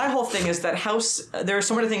something. My whole thing is that house, there are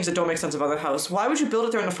so many things that don't make sense about that house. Why would you build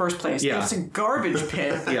it there in the first place? Yeah. It's a garbage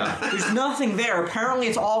pit. Yeah. There's nothing there. Apparently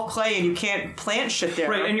it's all clay and you can't plant shit there.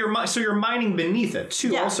 Right, and you're mining beneath it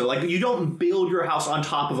too also. Like, you don't build your house on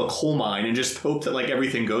top of a coal mine and just hope that, like,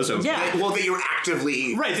 everything goes okay. Yeah. Well, that you're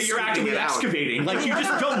actively excavating. Like, you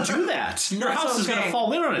just don't do that. Your house is going to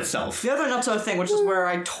fall in on itself. The other nutso thing, which is where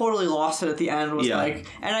I totally lost it at the end, was like,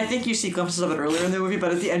 and I think you see glimpses of it earlier in the movie,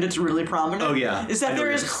 but at the end it's really prominent. Oh yeah. Is that there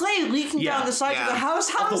is clay leaking down the sides of the house.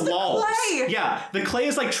 How's the walls. clay? Yeah. The clay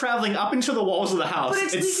is, like, traveling up into the walls of the house.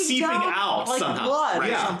 But it's seeping out like somehow. Blood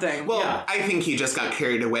or something. Well, I think he just got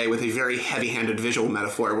carried away with a very heavy-handed visual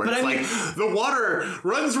metaphor where the water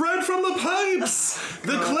runs red from the pipes.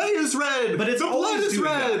 The clay is red. But the blood is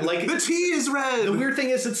red. Like, the tea is red. The weird thing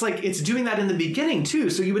is, it's like it's doing that in the beginning too.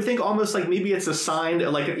 So you would think almost like maybe it's a sign,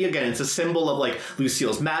 like, again, it's a symbol of, like,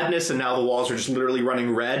 Lucille's madness, and now the walls are just literally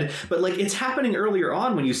running red. But, like, it's happening earlier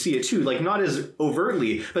on when you see it too, like, not as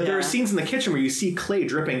overtly, but there are scenes in the kitchen where you see clay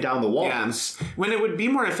dripping down the walls. Yeah. And it would be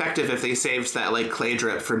more effective if they saved that like clay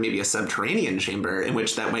drip for maybe a subterranean chamber, in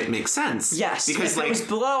which that might make sense. Yes, because if like it was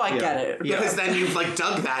below, I get it. Because then you've like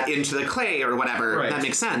dug that into the clay or whatever. Right. That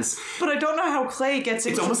makes sense. But I don't know how clay gets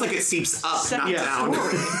into. It's almost like it seeps up, not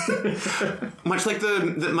down. much like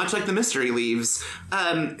the mystery leaves.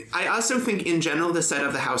 I also think in general the set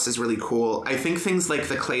of the house is really cool. I think things like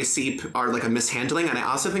the clay seep are like a mishandling, and I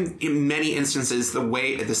also think in many instances the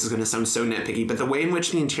way, this is going to sound so nitpicky, but the way in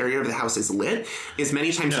which the interior of the house is lit is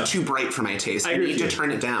many times too bright for my taste. I need to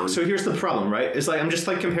turn it down. So here's the problem, right? It's like, I'm just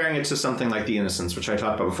like comparing it to something like The Innocents, which I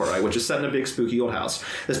talked about before, right? Which is set in a big spooky old house.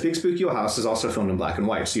 This big spooky old house is also filmed in black and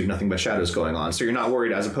white, so you have nothing but shadows going on. So you're not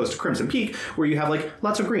worried, as opposed to Crimson Peak, where you have like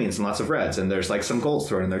lots of greens and lots of reds, and there's like some golds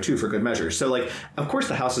thrown in there too for good measure. So like, of course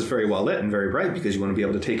the house is very well lit and very bright because you want to be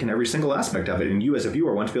able to take in every single aspect of it, and you as a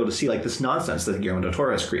viewer want to be able to see like this nonsense that Guillermo del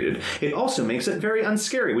Toro has created. It also makes it very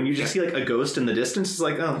unscary when you just see like a ghost in the distance. It's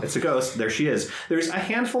like, oh, it's a ghost. There she is. There's a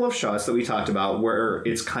handful of shots that we talked about where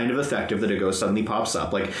it's kind of effective that a ghost suddenly pops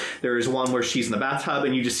up. Like there is one where she's in the bathtub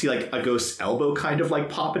and you just see like a ghost's elbow kind of like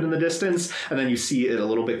pop it in the distance, and then you see it a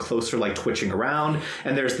little bit closer, like twitching around.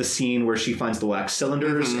 And there's the scene where she finds the wax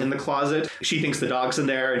cylinders in the closet. She thinks the dog's in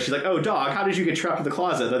there, and she's like, oh, dog, how did you get trapped in the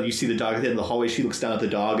closet? And then you see the dog in the hallway. She looks down at the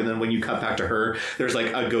dog, and then when you cut back to her, there's like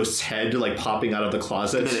a ghost's head like popping out of the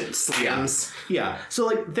closet. And then it slams. Yeah. So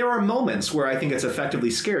like there are moments where I think it's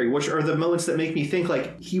effectively scary, which are the moments that make me think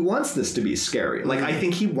like he wants this to be scary. Like I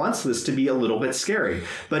think he wants this to be a little bit scary.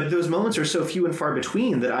 But those moments are so few and far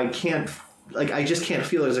between that I just can't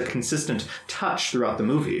feel there's a consistent touch throughout the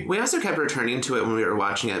movie. We also kept returning to it when we were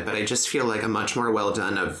watching it, but I just feel like a much more well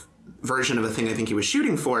done version of a thing I think he was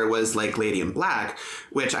shooting for was like Lady in Black,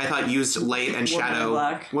 which I thought used light and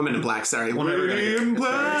shadow. Woman in Black, sorry. Lady in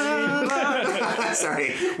Black.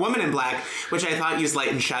 Sorry. Woman in Black, which I thought used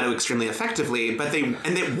light and shadow extremely effectively, but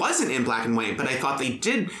it wasn't in black and white, but I thought they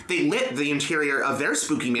lit the interior of their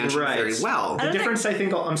spooky mansion very well. The difference I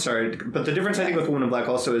think with Woman in Black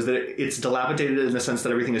also is that it's dilapidated in the sense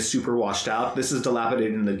that everything is super washed out. This is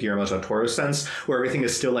dilapidated in the Guillermo del Toro sense, where everything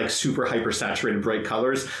is still like super hyper saturated bright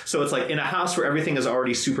colors. So it's like in a house where everything is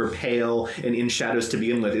already super pale and in shadows to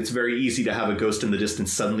begin with, it's very easy to have a ghost in the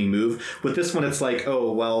distance suddenly move. With this one, it's like,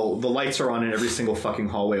 oh, well, the lights are on in every single fucking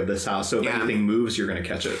hallway of this house, so if anything moves, you're going to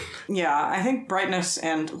catch it. Yeah, I think brightness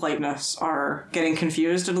and lightness are getting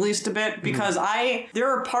confused at least a bit, because there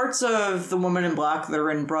are parts of the Woman in Black that are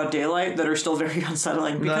in broad daylight that are still very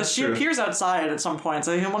unsettling, because she appears outside at some point.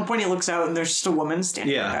 So at one point he looks out and there's just a woman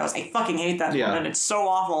standing in the house. I fucking hate that woman. It's so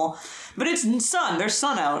awful. But it's sun. There's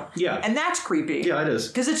sun out. Yeah. And that's creepy. Yeah, it is.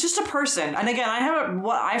 Because it's just a person. And again,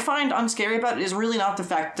 what I find unscary about it is really not the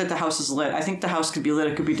fact that the house is lit. I think the house could be lit,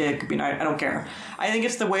 it could be day, it could be night. I don't care. I think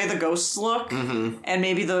it's the way the ghosts look, and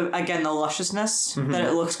maybe the lusciousness, that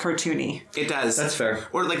it looks cartoony. It does. That's fair.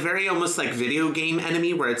 Or like very almost like video game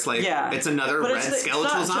enemy, where it's like, it's another red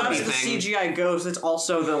skeletal zombie thing. It's not just the CGI ghost, it's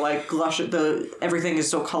also the like everything is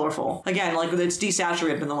so colorful. Again, like it's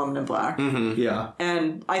desaturated in the Woman in Black. Yeah.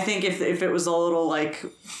 And I think if it was a little like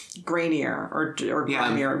grainier or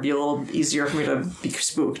grimier, it'd be a little easier for me to be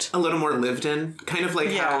spooked. A little more lived in, kind of like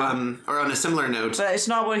how, or on a similar note. But it's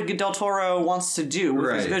not what Del Toro wants to do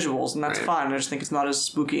with his visuals, and that's fine. I just think it's not as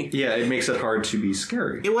spooky. Yeah, it makes it hard to be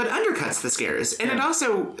scary. It undercuts the scares, and it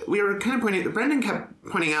also, we were kind of Brendan kept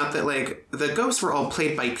pointing out that like the ghosts were all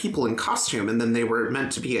played by people in costume, and then they were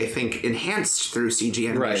meant to be, I think, enhanced through CG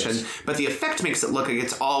animation. But the effect makes it look like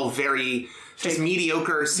it's all very just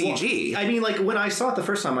mediocre CG. Well, I mean, like, when I saw it the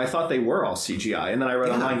first time, I thought they were all CGI. And then I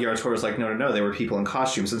read online, Guillermo del Toro was like, no, they were people in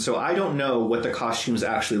costumes. And so I don't know what the costumes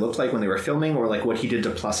actually looked like when they were filming, or like what he did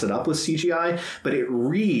to plus it up with CGI, but it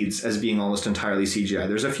reads as being almost entirely CGI.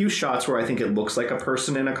 There's a few shots where I think it looks like a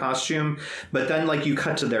person in a costume, but then like you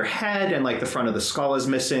cut to their head and like the front of the skull is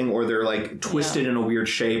missing, or they're like twisted in a weird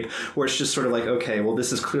shape, where it's just sort of like, okay, well,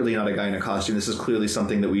 this is clearly not a guy in a costume. This is clearly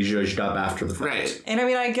something that we zhuzhed up after the fact. Right. And I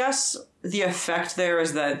mean, I guess the effect there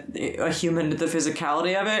is that a human, the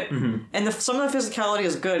physicality of it, and some of the physicality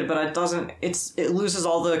is good, but it loses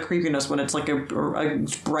all the creepiness when it's like a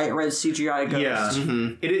bright red CGI ghost.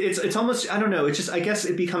 Yeah, it's almost, I don't know, it's just, I guess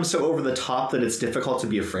it becomes so over the top that it's difficult to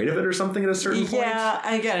be afraid of it or something at a certain point.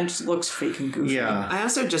 Yeah, again, it just looks fake and goofy. Yeah. I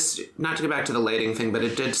also just, not to go back to the lighting thing, but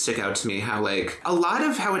it did stick out to me how like a lot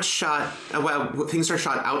of how it's shot, things are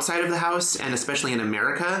shot outside of the house, and especially in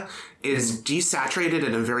America, is desaturated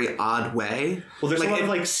in a very odd way. Well, there's a lot of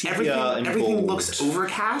like sepia and everything gold. Looks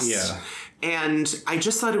overcast. Yeah. And I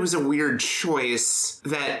just thought it was a weird choice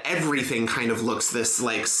that everything kind of looks this,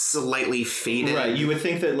 like, slightly faded. Right. You would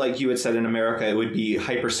think that, like you had said, in America, it would be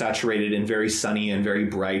hyper-saturated and very sunny and very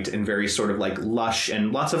bright and very sort of, like, lush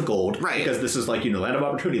and lots of gold. Right. Because this is, like, land of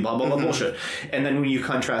opportunity, blah, blah, blah, bullshit. And then when you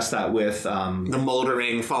contrast that with... the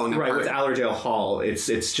moldering falling apart. Right, with Allerdale Hall, it's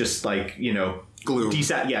just, like, gloom.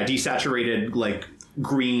 Desaturated, like...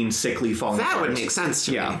 green, sickly falling That apart. would make sense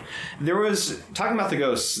to me. There was, talking about the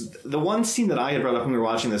ghosts, the one scene that I had brought up when we were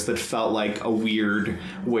watching this that felt like a weird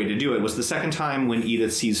way to do it was the second time when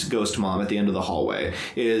Edith sees Ghost Mom at the end of the hallway.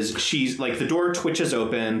 She's, like, the door twitches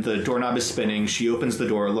open, the doorknob is spinning, she opens the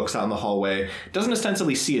door, looks out in the hallway, doesn't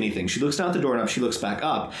ostensibly see anything. She looks down at the doorknob, she looks back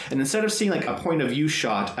up, and instead of seeing, like, a point of view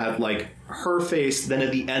shot at, like, her face, then at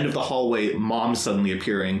the end of the hallway, Mom suddenly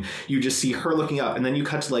appearing, you just see her looking up, and then you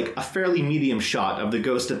cut to, like, a fairly medium shot of the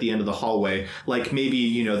ghost at the end of the hallway, like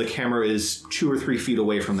maybe, the camera is 2 or 3 feet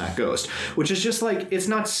away from that ghost, which is just, like, it's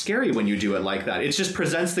not scary when you do it like that. It just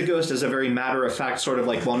presents the ghost as a very matter-of-fact sort of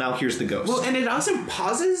like, well, now here's the ghost. Well, and it also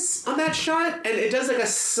pauses on that shot, and it does, like, a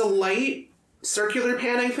slight circular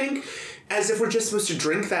pan, I think, as if we're just supposed to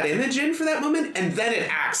drink that image in for that moment, and then it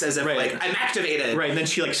acts as if, like, I'm activated. Right, and then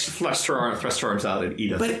she, like, thrusts her arms out at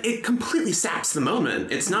Edith. But it completely saps the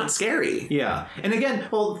moment. It's not scary. Yeah. And again,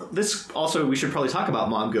 well, this also, we should probably talk about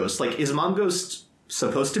Mom Ghost. Like, is Mom Ghost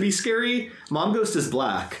supposed to be scary? Mom Ghost is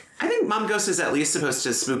black. I think Mom Ghost is at least supposed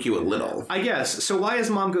to spook you a little. I guess. So why is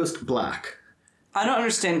Mom Ghost black? I don't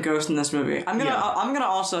understand Ghost in this movie. I'm gonna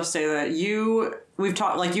also say that you've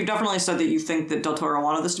definitely said that you think that Del Toro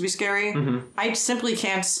wanted this to be scary. Mm-hmm. I simply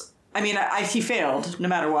can't. I mean, he failed no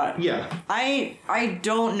matter what. Yeah. I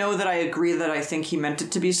don't know that I agree that I think he meant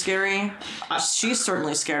it to be scary. She's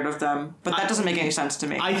certainly scared of them, but that doesn't make any sense to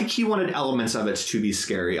me. I think he wanted elements of it to be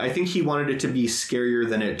scary. I think he wanted it to be scarier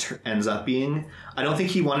than it ends up being. I don't think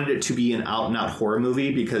he wanted it to be an out-and-out horror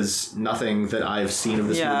movie because nothing that I've seen of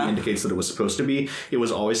this movie indicates that it was supposed to be. It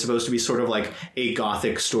was always supposed to be sort of like a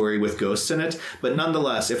gothic story with ghosts in it. But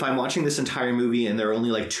nonetheless, if I'm watching this entire movie and there are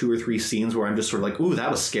only like 2 or 3 scenes where I'm just sort of like, ooh,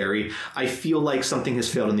 that was scary, I feel like something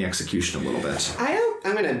has failed in the execution a little bit.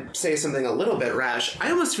 I'm going to say something a little bit rash.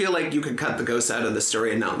 I almost feel like you could cut the ghosts out of the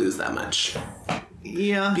story and not lose that much.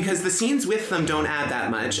 Yeah. Because the scenes with them don't add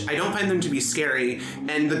that much. I don't find them to be scary,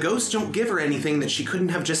 and the ghosts don't give her anything that she couldn't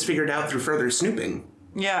have just figured out through further snooping.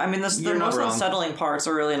 Yeah, I mean, the most unsettling parts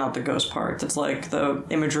are really not the ghost parts. It's like the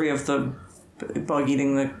imagery of the bug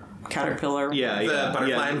eating the caterpillar. Yeah, the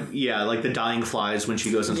butterfly. Yeah, like the dying flies when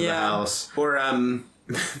she goes into the house. Or,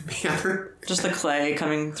 just the clay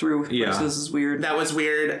coming through places is weird. That was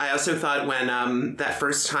weird. I also thought when that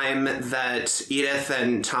first time that Edith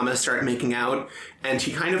and Thomas start making out, and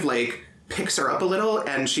he kind of like picks her up a little,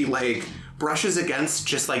 and she like brushes against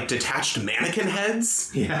just like detached mannequin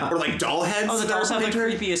heads, or like doll heads. Oh, the dolls have the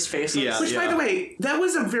creepiest faces. Which, by the way, that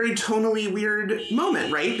was a very tonally weird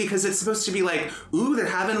moment, right? Because it's supposed to be like, ooh, they're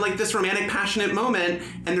having like this romantic, passionate moment,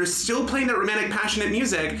 and they're still playing that romantic, passionate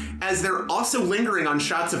music as they're also lingering on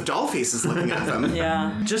shots of doll faces looking at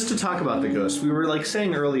them. Just to talk about the ghost, we were like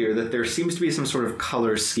saying earlier that there seems to be some sort of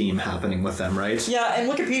color scheme happening with them, right? Yeah,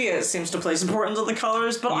 and Wikipedia seems to place importance on the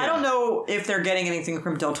colors, but I don't know if they're getting anything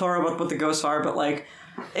from Del Toro about what the ghosts are, but like,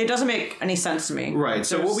 it doesn't make any sense to me. Right,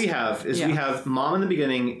 so what we have is we have Mom in the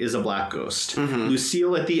beginning is a black ghost. Mm-hmm.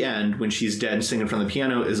 Lucille at the end, when she's dead singing from the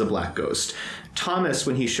piano, is a black ghost. Thomas,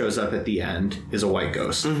 when he shows up at the end, is a white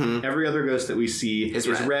ghost. Mm-hmm. Every other ghost that we see is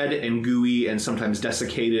red and gooey and sometimes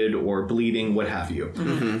desiccated or bleeding, what have you.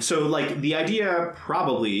 Mm-hmm. So, like, the idea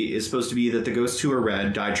probably is supposed to be that the ghosts who are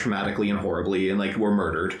red died traumatically and horribly and, like, were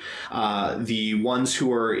murdered. The ones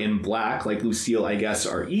who are in black, like Lucille, I guess,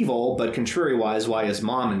 are evil, but contrary-wise, why is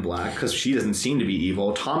Mom in black? Because she doesn't seem to be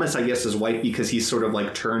evil. Thomas, I guess, is white because he's sort of,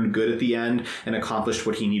 like, turned good at the end and accomplished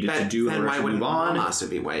what he needed to do in order to move on. Mom also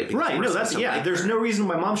be white? Right, no, that's, there's no reason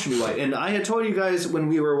why Mom should be white. And I had told you guys when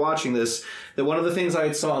we were watching this that one of the things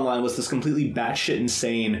I saw online was this completely batshit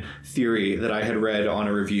insane theory that I had read on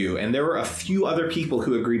a review. And there were a few other people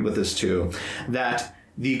who agreed with this too. That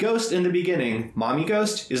the ghost in the beginning, Mommy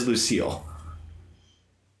Ghost, is Lucille.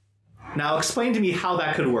 Now explain to me how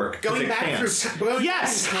that could work. Going back through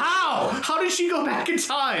yes! How? How did she go back in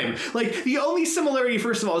time? Like, the only similarity,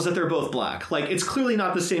 first of all, is that they're both black. Like, it's clearly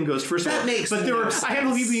not the same ghost, first of all. That makes sense. But I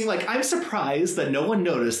have people being like, I'm surprised that no one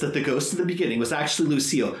noticed that the ghost in the beginning was actually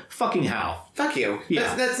Lucille. Fucking how? Fuck you.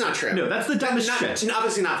 Yeah. That's not true. No, that's the dumbest shit.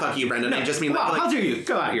 Obviously not fuck you, Brendan. No. I just mean wow, like... how dare you?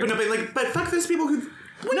 Go out here. But fuck those people who...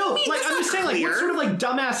 No, like I'm just saying, like what sort of like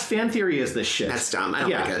dumbass fan theory is this shit? That's dumb. I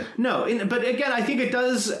don't like it. No, but again, I think it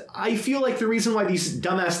does. I feel like the reason why these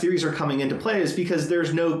dumbass theories are coming into play is because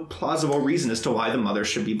there's no plausible reason as to why the mother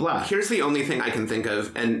should be black. Here's the only thing I can think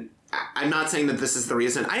of, and I'm not saying that this is the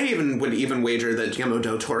reason. I would even wager that Guillermo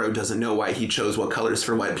del Toro doesn't know why he chose what colors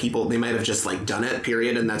for what people. They might have just like done it,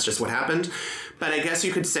 period, and that's just what happened. But I guess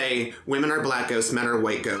you could say women are black ghosts, men are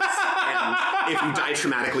white ghosts, and if you die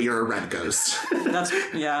traumatically, you're a red ghost.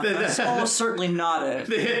 That's almost certainly not it.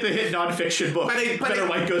 The hit nonfiction book. Men are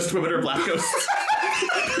white ghosts, women are black ghosts.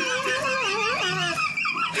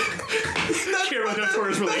 Guillermo del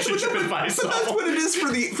Toro's relationship advice. That's what it is for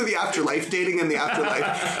the afterlife, dating in the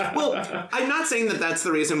afterlife. Well, I'm not saying that that's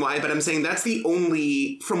the reason why, but I'm saying that's the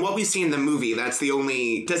only, from what we see in the movie, that's the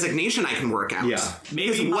only designation I can work out. Yeah,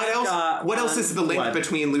 maybe. What else is the link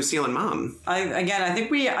between Lucille and Mom? I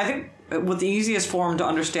think what the easiest form to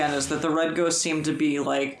understand is that the red ghosts seem to be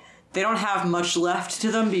like, they don't have much left to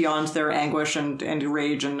them beyond their anguish and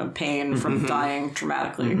rage and pain from dying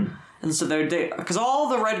traumatically. Mm-hmm. And so because all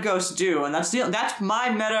the red ghosts do, and that's my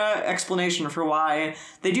meta explanation for why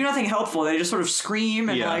they do nothing helpful. They just sort of scream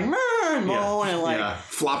and like and moan and like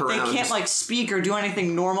flop around. They can't like speak or do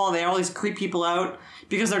anything normal. They always creep people out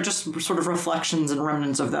because they're just sort of reflections and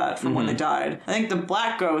remnants of that from when they died. I think the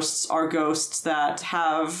black ghosts are ghosts that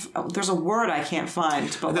have. There's a word I can't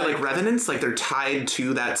find, but they're like revenants. Like they're tied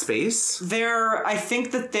to that space. I think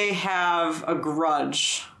that they have a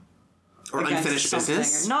grudge. Or unfinished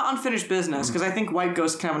business? Not unfinished business, because I think white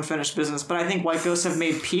ghosts can have unfinished business, but I think white ghosts have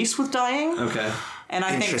made peace with dying. Okay. And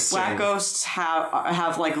I think black ghosts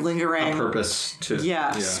have like lingering... A purpose to...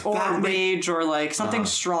 Yes. Yeah. Or rage or like something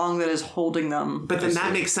strong that is holding them. But then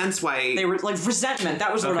that makes sense why... They were like resentment.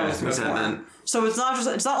 That was what I was looking for. So it's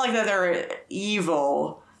not like that they're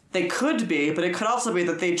evil. They could be, but it could also be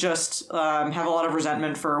that they just have a lot of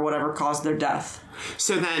resentment for whatever caused their death.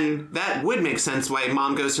 So then that would make sense why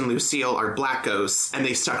Mom Ghost and Lucille are black ghosts, and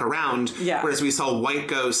they stuck around, whereas we saw white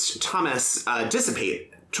ghost Thomas dissipate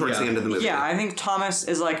towards the end of the movie. Yeah, I think Thomas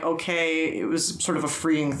is like, okay, it was sort of a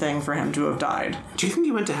freeing thing for him to have died. Do you think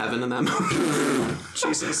he went to heaven in that movie?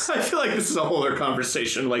 Jesus. I feel like this is a whole other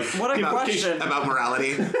conversation. Like, what a question. About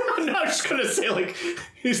morality. No, I'm just going to say, like,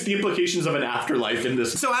 here's the implications of an afterlife in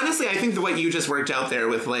this. So honestly, I think what you just worked out there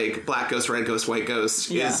with, like, black ghost, red ghost, white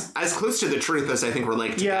ghost is as close to the truth as I think we're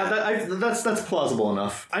like to get. That's plausible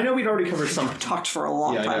enough. I know we'd already covered some... Talked for a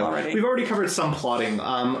long time already. We've already covered some plotting.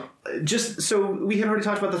 Just so we had already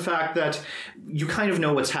talked about the fact that you kind of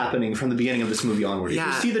know what's happening from the beginning of this movie onward. Yeah.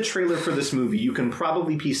 If you see the trailer for this movie, you can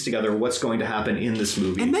probably piece together what's going to happen in this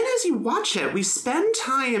movie. And then as you watch it, we spend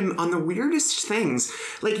time on the weirdest things.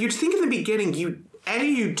 Like, you'd think in the beginning,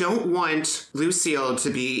 you don't want Lucille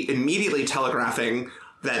to be immediately telegraphing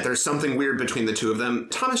that there's something weird between the two of them.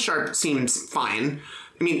 Thomas Sharp seems fine.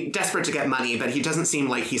 I mean, desperate to get money, but he doesn't seem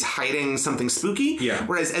like he's hiding something spooky. Yeah.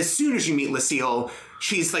 Whereas as soon as you meet Lucille,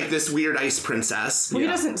 she's like this weird ice princess. Well, he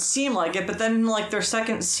doesn't seem like it, but then like their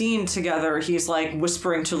second scene together, he's like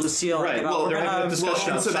whispering to Lucille. Right. About, They're having a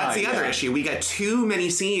discussion outside. So that's the other issue. We get too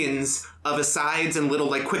many scenes of asides and little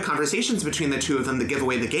like quick conversations between the two of them that give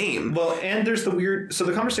away the game. Well, and there's the weird... So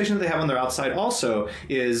the conversation that they have when they're outside also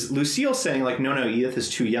is Lucille saying like, no, Edith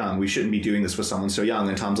is too young. We shouldn't be doing this with someone so young.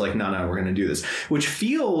 And Tom's like, no, we're going to do this. Which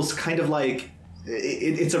feels kind of like...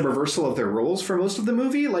 It's a reversal of their roles for most of the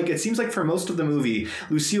movie. Like, it seems like for most of the movie,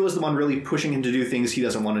 Lucille is the one really pushing him to do things he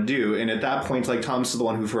doesn't want to do. And at that point, like, Thomas is the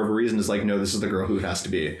one who, for whatever reason, is like, no, this is the girl who it has to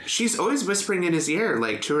be. She's always whispering in his ear,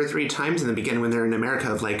 like, 2 or 3 times in the beginning when they're in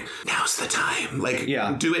America of, like, now's the time. Like,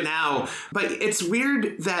 do it now. But it's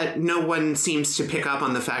weird that no one seems to pick up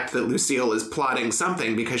on the fact that Lucille is plotting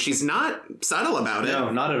something because she's not subtle about it. No,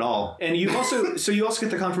 not at all. And you also... so you also get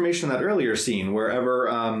the confirmation in that earlier scene wherever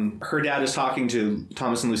her dad is talking to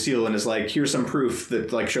Thomas and Lucille and is like, here's some proof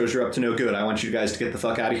that like shows you're up to no good. I want you guys to get the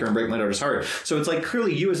fuck out of here and break my daughter's heart. So it's like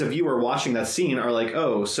clearly you as a viewer watching that scene are like,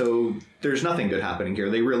 oh, so there's nothing good happening here.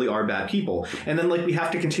 They really are bad people. And then like we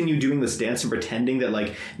have to continue doing this dance and pretending that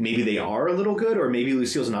like maybe they are a little good or maybe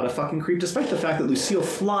Lucille's not a fucking creep, despite the fact that Lucille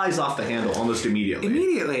flies off the handle almost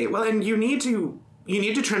immediately. Well, and you need to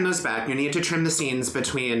trim those back. You need to trim the scenes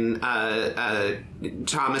between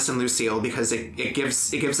Thomas and Lucille because it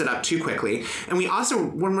gives it up too quickly. And we also,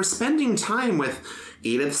 when we're spending time with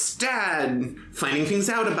Edith's dad finding things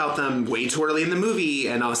out about them way too early in the movie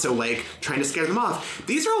and also, like, trying to scare them off.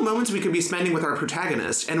 These are all moments we could be spending with our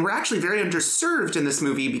protagonist, and we're actually very underserved in this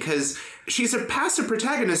movie because she's a passive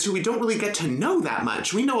protagonist who we don't really get to know that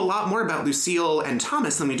much. We know a lot more about Lucille and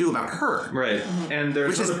Thomas than we do about her. Right. And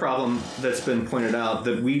there's another problem that's been pointed out,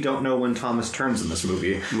 that we don't know when Thomas turns in this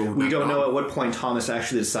movie. We don't know at what point Thomas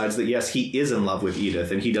actually decides that, yes, he is in love with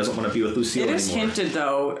Edith and he doesn't want to be with Lucille anymore. It is hinted,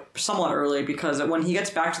 though, somewhat early, because when he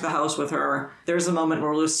gets back to the house with her, there's a moment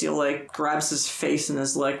where Lucille, like, grabs his face and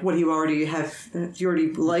is like, what, do you already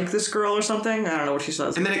like this girl or something? I don't know what she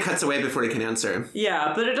says. And then it cuts away before he can answer.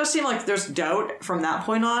 Yeah, but it does seem like there's doubt from that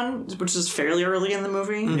point on, which is fairly early in the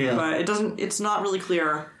movie. Yeah. But it's not really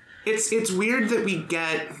clear. It's weird that we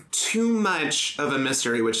get too much of a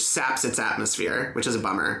mystery, which saps its atmosphere, which is a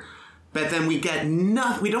bummer. But then we get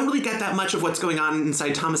we don't really get that much of what's going on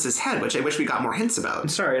inside Thomas's head, which I wish we got more hints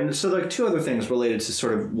about. Sorry, and so, like, two other things related to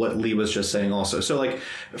sort of what Lee was just saying also. So, like,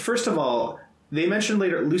 first of all, they mentioned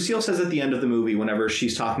later, Lucille says at the end of the movie, whenever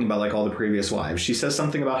she's talking about, like, all the previous wives, she says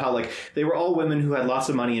something about how, like, they were all women who had lots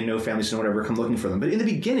of money and no families and whatever come looking for them. But in the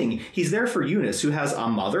beginning, he's there for Eunice, who has a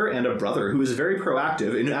mother and a brother who is very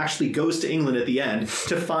proactive and actually goes to England at the end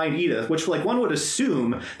to find Edith, which, like, one would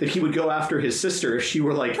assume that he would go after his sister if she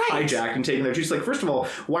were, like, hijacked and taken there. She's like, first of all,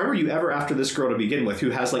 why were you ever after this girl to begin with,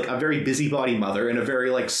 who has, like, a very busybody mother and a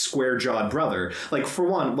very, like, square-jawed brother? Like, for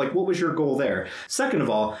one, like, what was your goal there? Second of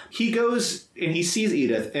all, he goes and he sees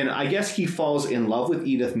Edith, and I guess he falls in love with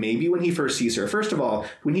Edith maybe when he first sees her. First of all,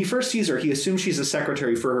 when he first sees her, he assumes she's a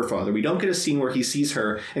secretary for her father. We don't get a scene where he sees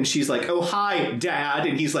her and she's like, oh, hi, Dad,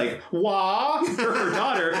 and he's like, wah, for her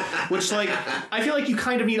daughter, which, like, I feel like you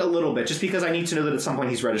kind of need a little bit, just because I need to know that at some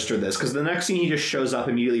point he's registered this, because the next scene he just shows up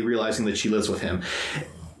immediately realizing that she lives with him.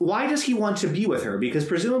 Why does he want to be with her? Because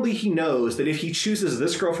presumably he knows that if he chooses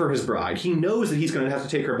this girl for his bride, he knows that he's going to have to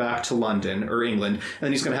take her back to London or England, and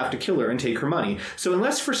then he's going to have to kill her and take her money. So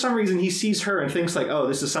unless for some reason he sees her and thinks like, oh,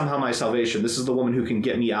 this is somehow my salvation, this is the woman who can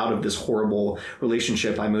get me out of this horrible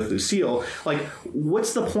relationship I'm with Lucille, like,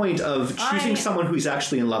 what's the point of choosing someone who he's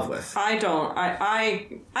actually in love with?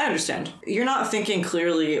 I understand. You're not thinking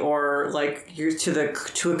clearly, or, like, you're to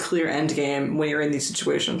a clear end game when you're in these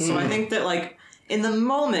situations. So I think that, like, in the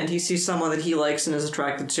moment, he sees someone that he likes and is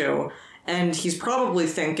attracted to, and he's probably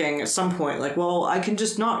thinking at some point, like, well, we can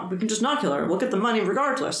just not kill her. We'll get the money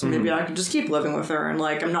regardless, and maybe I can just keep living with her, and,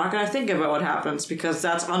 like, I'm not going to think about what happens because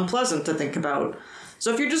that's unpleasant to think about.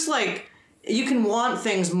 So if you're just, like, you can want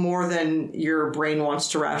things more than your brain wants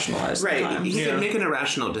to rationalize. Right. He can make an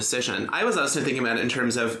irrational decision. I was also thinking about it in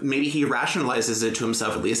terms of maybe he rationalizes it to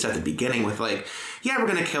himself, at least at the beginning, with like, yeah, we're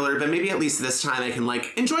going to kill her, but maybe at least this time I can,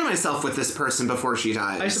 like, enjoy myself with this person before she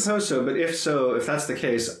dies. I suppose so, but if that's the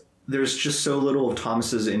case, there's just so little of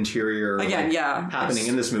Thomas's interior happening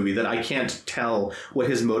in this movie that I can't tell what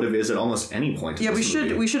his motive is at almost any point. Yeah, we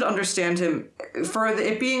should understand him for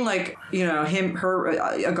it being, like, you know,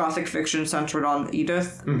 a gothic fiction centered on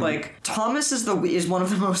Edith. Mm-hmm. Like, Thomas is one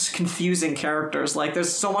of the most confusing characters. Like,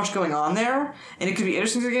 there's so much going on there, and it could be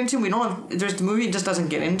interesting to get into. The movie just doesn't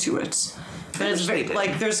get into it. But it's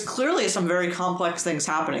like, there's clearly some very complex things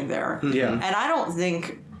happening there. Yeah, and I don't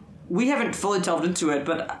think. We haven't fully delved into it,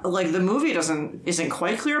 but, like, the movie isn't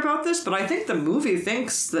quite clear about this, but I think the movie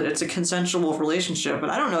thinks that it's a consensual relationship, and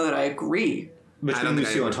I don't know that I agree. Between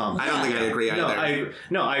Lucille and Thomas. I don't think I agree either.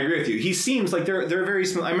 I agree with you. He seems like they're very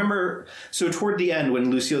smooth. I remember, so toward the end when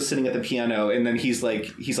Lucille's sitting at the piano and then he's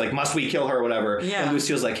like, must we kill her or whatever? Yeah. And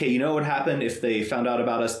Lucille's like, hey, you know what would happen if they found out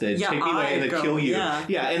about us? They'd take me away and they'd kill you.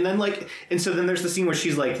 Yeah. And then, like, and so then there's the scene where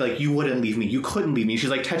she's like, you wouldn't leave me. You couldn't leave me. She's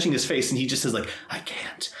like touching his face and he just says like, I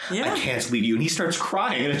can't. Yeah. I can't leave you. And he starts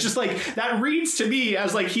crying. And it's just like, that reads to me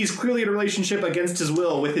as like he's clearly in a relationship against his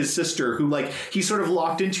will with his sister who, like, he's sort of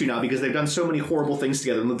locked into now because they've done so many horrible things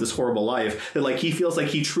together and lived this horrible life that, like, he feels like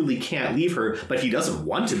he truly can't leave her, but he doesn't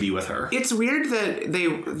want to be with her. It's weird that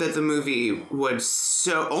the movie would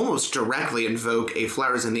so almost directly invoke a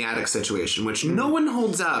Flowers in the Attic situation, which no one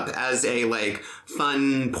holds up as a, like,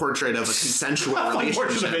 fun portrait of a consensual relationship.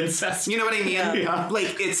 Portrait of incest. You know what I mean? Yeah.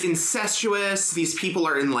 Like, it's incestuous. These people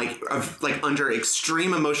are in, like, under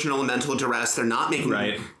extreme emotional and mental duress. They're not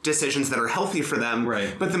making decisions that are healthy for them.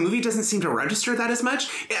 Right. But the movie doesn't seem to register that as much.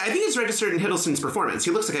 I think it's registered in Hiddleston's performance.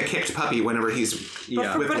 He looks like a kicked puppy whenever he's with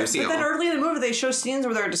Lucille. But then early in the movie, they show scenes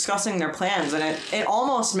where they're discussing their plans, and it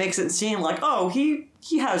almost makes it seem like, oh, he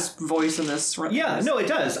he has voice in this. Yeah, no, it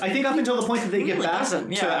does. I think up until the point that they get back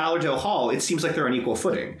to Allerdale Hall, it seems like they're on equal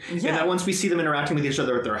footing. Yeah. And then once we see them interacting with each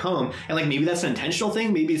other at their home, and like maybe that's an intentional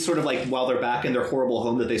thing, maybe it's sort of like while they're back in their horrible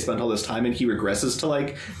home that they spent all this time in, he regresses to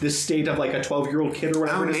like this state of like a 12-year-old kid or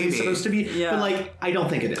whatever he's supposed to be. Yeah. But like, I don't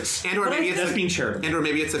think it is. And or maybe it's that's being charitable. And or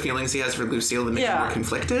maybe it's the feelings he has for Lucille that make him more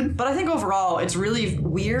conflicted. But I think overall, it's really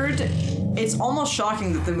weird. It's almost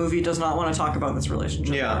shocking that the movie does not want to talk about this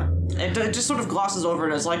relationship. Yeah. It just sort of glosses over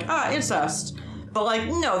it as like, incest. But like,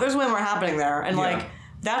 no, there's way more happening there. And like,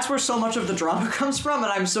 that's where so much of the drama comes from,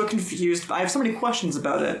 and I'm so confused. I have so many questions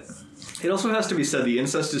about it. It also has to be said, the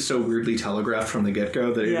incest is so weirdly telegraphed from the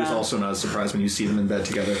get-go that it is also not a surprise when you see them in bed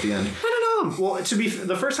together at the end. I don't know. Well,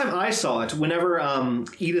 the first time I saw it, whenever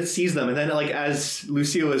Edith sees them, and then like as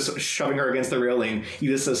Lucille is shoving her against the railing,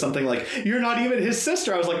 Edith says something like, "You're not even his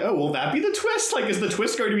sister." I was like, oh, will that be the twist? Like, is the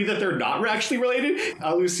twist going to be that they're not actually related?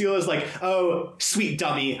 Lucille is like, "Oh, sweet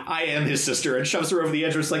dummy, I am his sister," and shoves her over the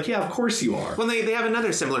edge. It's like, yeah, of course you are. Well, they have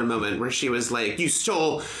another similar moment where she was like, "You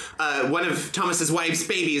stole one of Thomas's wife's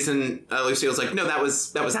babies," and Lucille's like, "No, that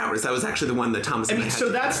was ours. That was actually the one that Thomas and I had." So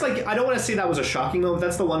that's like, I don't want to say that was a shocking moment.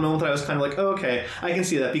 That's the one moment that I was kind of like, oh, okay, I can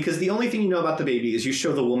see that, because the only thing you know about the baby is you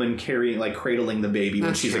show the woman cradling the baby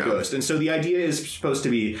when she's a ghost. And so the idea is supposed to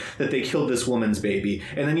be that they killed this woman's baby.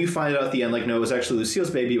 And then you find out at the end, like, no, it was actually Lucille's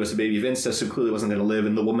baby. It was a baby of incest, so clearly it wasn't going to live.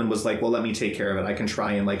 And the woman was like, well, let me take care of it. I can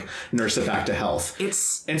try and, like, nurse it back to health.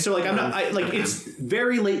 And so, like, it's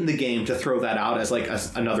very late in the game to throw that out as, like,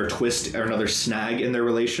 another twist or another snag in their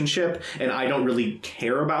relationship. And I don't really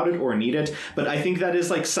care about it or need it. But I think that is,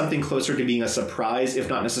 like, something closer to being a surprise, if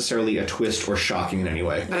not necessarily a twist or shocking in any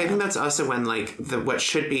way. But I think that's also when, like, what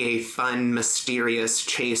should be a fun, mysterious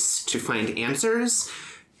chase to find answers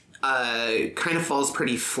kind of falls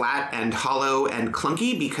pretty flat and hollow and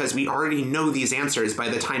clunky, because we already know these answers by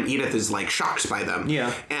the time Edith is, like, shocked by them.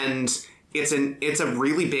 Yeah. And it's a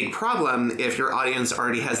really big problem if your audience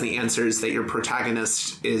already has the answers that your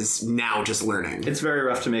protagonist is now just learning. It's very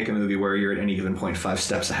rough to make a movie where you're at any given point 5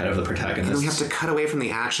 steps ahead of the protagonist. And we have to cut away from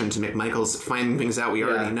the action to McMichael's finding things out we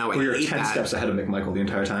already know. Where you're 10 steps ahead of McMichael the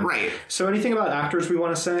entire time. Right. So anything about actors we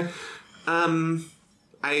want to say?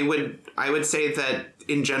 I would say that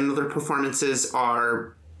in general their performances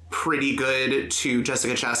are pretty good to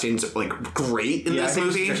Jessica Chastain's, like, great in this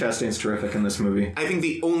movie. Jessica Chastain's terrific in this movie. I think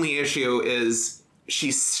the only issue is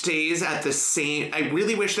she stays at the same... I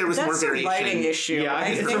really wish there was more variation. That's a writing issue. Yeah, I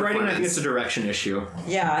think it's a writing, I think it's a direction issue.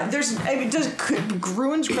 Yeah, does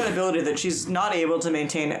ruins credibility that she's not able to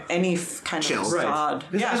maintain any kind of facade.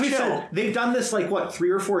 Right. As we said, they've done this, like, what,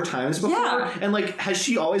 3 or 4 times before? Yeah. And, like, has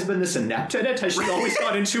she always been this inept at it? Has she always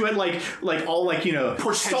got into it, like all, like, you know...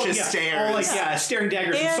 portentous stares. All, like, staring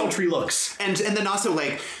daggers and sultry looks. And then also,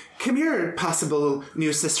 like... Come here, possible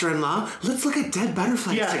new sister-in-law. Let's look at dead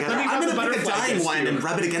butterflies together. I'm going to pick a dying one and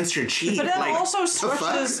rub it against your cheek. But then also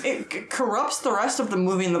stretches, it corrupts the rest of the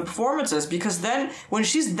movie and the performances, because then when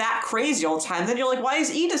she's that crazy all the time, then you're like, why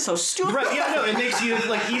is Edith so stupid? Right, yeah, no, it makes you,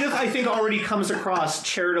 like, Edith, I think, already comes across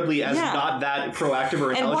charitably as not that proactive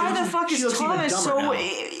or intelligent. And why the fuck is Thomas so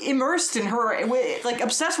immersed in her, like,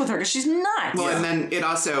 obsessed with her, because she's nuts. Well, and then it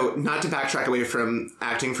also, not to backtrack away from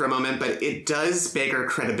acting for a moment, but it does beg her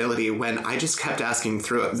credibility when I just kept asking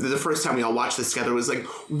through it. The first time we all watched this together was like,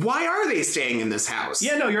 why are they staying in this house?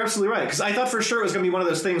 Yeah, no, you're absolutely right. Because I thought for sure it was going to be one of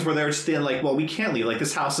those things where they're just in like, well, we can't leave. Like,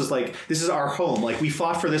 this house is like, this is our home. Like, we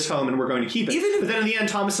fought for this home and we're going to keep it. But then in the end,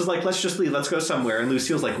 Thomas is like, let's just leave. Let's go somewhere. And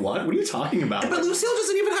Lucille's like, what? What are you talking about? But Lucille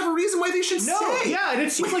doesn't even have a reason why they should stay. Yeah, and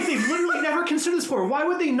it seems like they've literally never considered this before. Why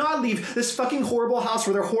would they not leave this fucking horrible house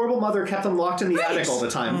where their horrible mother kept them locked in the attic all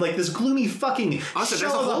the time? Like, this gloomy fucking also,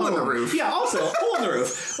 there's a hole in the roof. Yeah, also a hole in the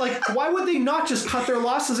roof. Like, why would they not just cut their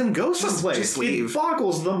losses and go someplace? Just leave. It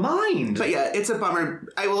boggles the mind. But yeah, it's a bummer.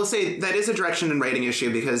 I will say that is a direction and writing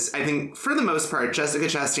issue, because I think for the most part, Jessica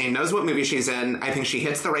Chastain knows what movie she's in. I think she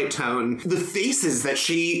hits the right tone. The faces that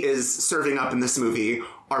she is serving up in this movie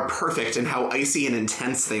are perfect in how icy and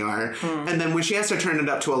intense they are. And then when she has to turn it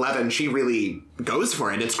up to 11, she really goes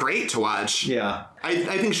for it. It's great to watch. Yeah.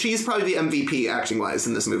 I think she's probably the MVP acting-wise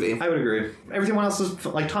in this movie. I would agree. Everyone else is,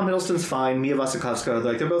 like, Tom Hiddleston's fine, Mia Wasikowska,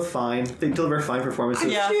 like, they're both fine. They deliver fine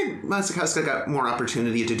performances. I think Wasikowska got more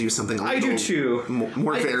opportunity to do something a little... I do too.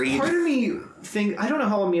 More varied. Part of me I don't know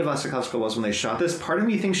how old Mia Wasikowska was when they shot this. Part of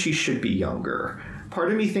me thinks she should be younger. Part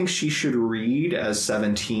of me thinks she should read as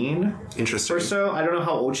 17. Interesting. Or so. I don't know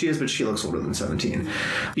how old she is, but she looks older than 17.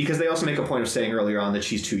 Because they also make a point of saying earlier on that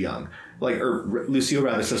she's too young. Lucille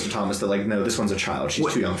rather says to Thomas that, like, no, this one's a child.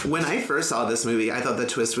 She's too young for this. When I first saw this movie, I thought the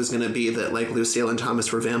twist was going to be that, like, Lucille and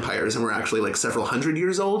Thomas were vampires and were actually, like, several hundred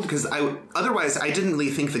years old. Because otherwise, I didn't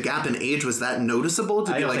really think the gap in age was that noticeable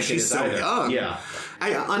to be like, she's so young. Yeah.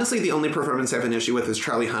 Honestly, the only performance I have an issue with is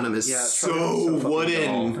Charlie Hunnam is so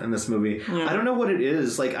wooden in this movie. Yeah. I don't know what it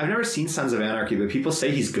is. Like, I've never seen Sons of Anarchy, but people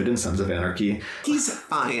say he's good in Sons of Anarchy. He's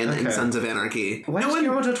fine in Sons of Anarchy. Why does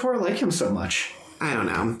Guillermo del Toro like him so much? I don't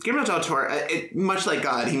know. Guillermo del Toro, much like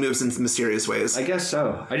God, he moves in mysterious ways. I guess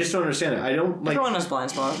so. I just don't understand it. I don't like... Everyone has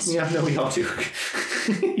blind spots. Yeah, no, we all do.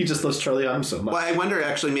 He just loves Charlie Hunnam so much. Well, I wonder,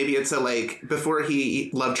 actually, maybe it's before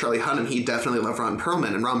he loved Charlie Hunnam, he definitely loved Ron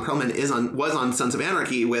Perlman, and Ron Perlman was on Sons of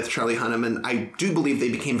Anarchy with Charlie Hunnam, and I do believe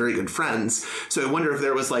they became very good friends. So I wonder if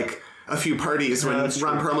there was, like, a few parties when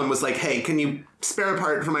Ron Perlman was like, hey, can you spare a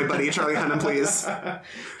part for my buddy Charlie Hunnam, please?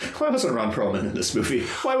 Why wasn't Ron Perlman in this movie?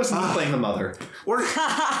 Why wasn't he playing the mother? Or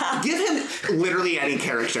give him literally any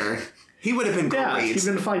character. He would have been great. He's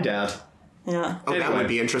been to find Dad. Yeah. Oh, anyway. That would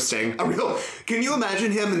be interesting. Can you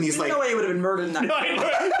imagine him in these, like... No way he would have been murdered in that. No, I know.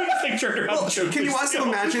 Can you also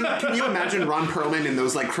imagine Ron Perlman in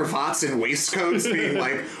those, like, cravats and waistcoats being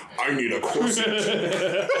like, I need a corset.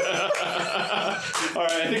 All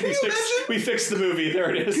right, I think we fixed the movie.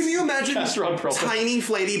 There it is. Can you imagine tiny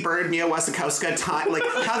flighty bird Mia Wasikowska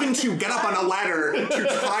having to get up on a ladder to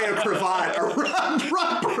tie a cravat around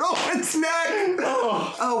Ron Perlman's neck?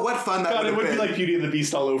 Oh, what fun that would have been. It would be like Beauty and the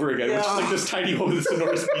Beast all over again, which is like this tiny woman, this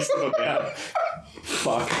enormous beast of a man.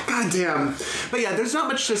 Fuck. God damn. But yeah, there's not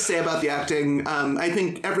much to say about the acting. I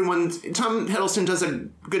think Tom Hiddleston does a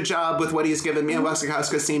good job with what he's given. Mia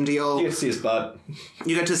Wasikowska, same deal. You get to see his butt.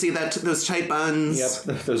 You get to see those tight buns.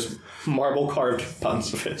 Yep, those marble carved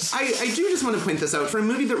buns of his. I do just want to point this out. For a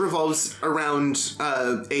movie that revolves around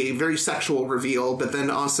a very sexual reveal, but then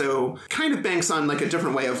also kind of banks on like a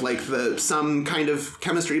different way of like some kind of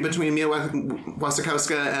chemistry between Mia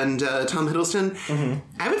Wasikowska and Tom Hiddleston,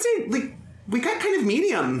 I would say like we got kind of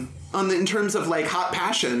medium in terms of like hot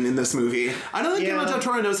passion in this movie. I don't think Guillermo del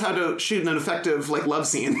Toro knows how to shoot an effective like love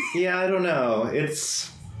scene. Yeah, I don't know.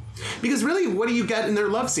 It's because really, what do you get in their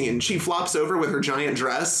love scene? She flops over with her giant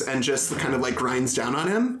dress and just kind of like grinds down on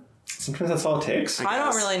him. Sometimes that's all it takes. I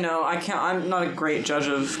don't really know. I'm not a great judge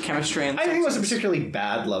of chemistry. I think it was a particularly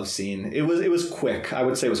bad love scene. It was quick. I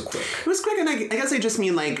would say it was quick. It was quick, and I guess I just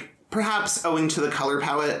mean like. Perhaps owing to the color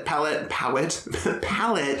palette, owing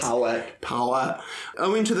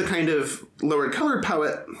to the kind of lower color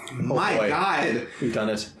palette. God. We've done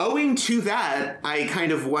it. Owing to that, I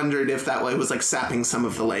kind of wondered if that was like sapping some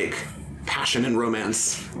of the like passion and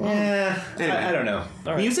romance. Yeah. Anyway. I don't know.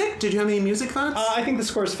 All right. Music? Did you have any music thoughts? I think the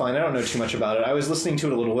score's fine. I don't know too much about it. I was listening to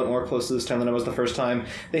it a little bit more closely this time than I was the first time.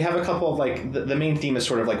 They have a couple of like the main theme is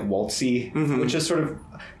sort of like waltzy, which is sort of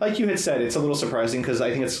like you had said. It's a little surprising because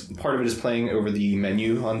I think it's part of it is playing over the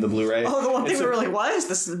menu on the Blu-ray. Oh, the one thing we were like, why is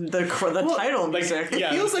this the title music? It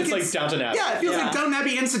feels like it's like Downton Abbey. Yeah, it feels like Downton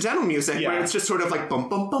Abbey incidental music where it's just sort of like bum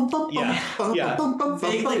bum bum bum bum bum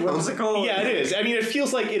vaguely whimsical. Yeah, it is. I mean, it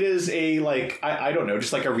feels like it is a like I don't know,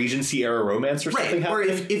 just like a Regency era romance or something. Or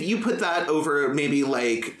if you put that over maybe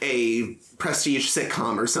like a prestige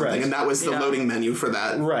sitcom or something, and that was the loading menu for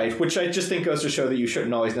that. Right, which I just think goes to show that you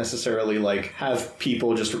shouldn't always necessarily like have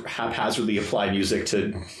people just haphazardly apply music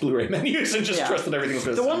to Blu-ray menus and just trust that everything's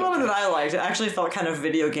going to The one moment that I liked, it actually felt kind of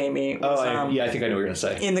video gamey. I think I know what you're going to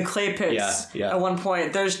say. In the clay pits, at one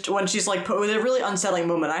point, when she's like, it was a really unsettling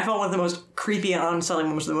moment. I felt one of the most creepy and unsettling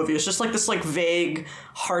moments of the movie. It's just like this like vague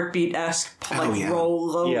heartbeat-esque like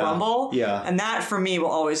low rumble. Yeah. And that for me will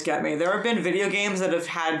always get me. There have been video games that have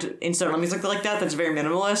had incidental music like that that's very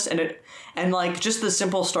minimalist, and like just the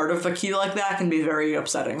simple start of a cue like that can be very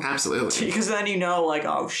upsetting. Absolutely. Because then you know like,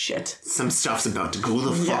 oh shit. Some stuff's about to go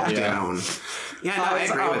the fuck down. Yeah, no, I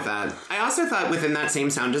agree with that. I also thought within that same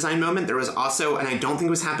sound design moment, there was also, and I don't think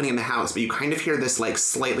it was happening in the house, but you kind of hear this like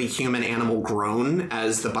slightly human animal groan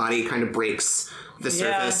as the body kind of breaks the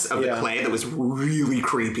surface of the clay that was really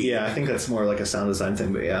creepy. Yeah, I think that's more like a sound design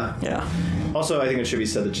thing, but yeah. Yeah. Also, I think it should be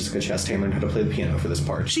said that Jessica Chastain learned how to play the piano for this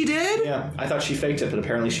part. She did? Yeah. I thought she faked it, but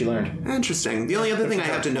apparently she learned. Interesting. The only other thing I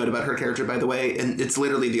have to note about her character, by the way, and it's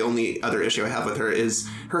literally the only other issue I have with her, is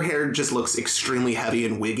her hair just looks extremely heavy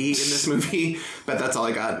and wiggy in this movie, but that's all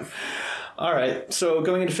I got. All right, so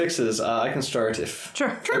going into fixes, I can start if... Sure.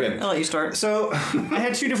 Okay. I'll let you start. So I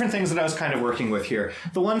had two different things that I was kind of working with here.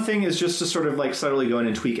 The one thing is just to sort of like subtly go in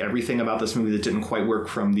and tweak everything about this movie that didn't quite work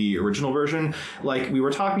from the original version. Like, we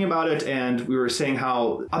were talking about it and we were saying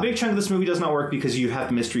how a big chunk of this movie does not work because you have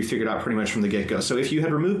the mystery figured out pretty much from the get-go. So if you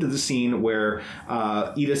had removed the scene where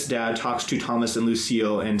Edith's dad talks to Thomas and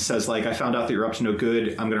Lucille and says, like, I found out that you're up to no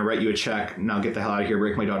good, I'm going to write you a check, now get the hell out of here,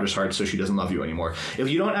 break my daughter's heart so she doesn't love you anymore. If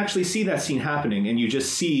you don't actually see that scene happening and you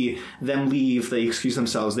just see them leave, they excuse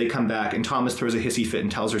themselves, they come back, and Thomas throws a hissy fit and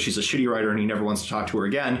tells her she's a shitty writer and he never wants to talk to her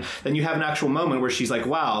again, then you have an actual moment where she's like,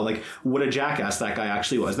 wow, like, what a jackass that guy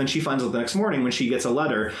actually was. Then she finds out the next morning when she gets a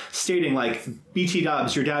letter stating, like, BT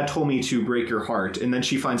Dubs, your dad told me to break your heart. And then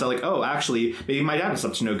she finds out, like, oh, actually, maybe my dad was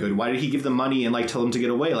up to no good. Why did he give them money and, like, tell them to get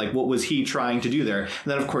away? Like, what was he trying to do there? And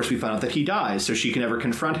then, of course, we find out that he dies, so she can never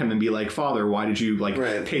confront him and be like, Father, why did you, like,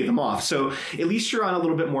 pay them off? So at least you're on a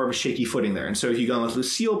little bit more of a shaky footing there. And so if you go with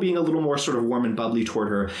Lucille being a little more sort of warm and bubbly toward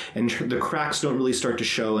her, and the cracks don't really start to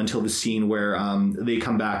show until the scene where they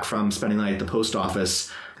come back from spending the night at the post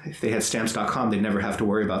office. If they had stamps.com, they'd never have to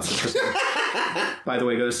worry about such a thing. By the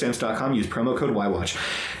way, go to stamps.com, use promo code YWatch.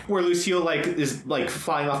 Where Lucille, like, is, like,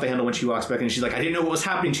 flying off the handle when she walks back, and she's like, I didn't know what was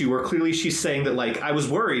happening to you, where clearly she's saying that, like, I was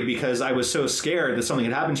worried because I was so scared that something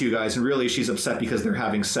had happened to you guys, and really she's upset because they're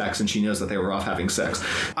having sex, and she knows that they were off having sex.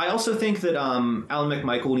 I also think that Alan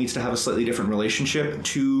McMichael needs to have a slightly different relationship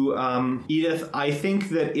to Edith. I think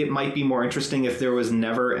that it might be more interesting if there was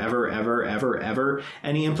never, ever, ever, ever, ever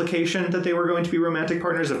any implication that they were going to be romantic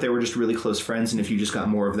partners, if they were just really close friends, and if you just got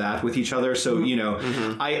more of that with each other. So, you know,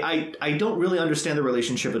 I don't really understand the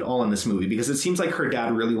relationship at all in this movie, because it seems like her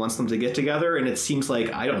dad really wants them to get together, and it seems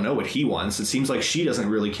like I don't know what he wants. It seems like she doesn't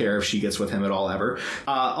really care if she gets with him at all ever.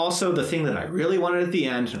 Also, the thing that I really wanted at the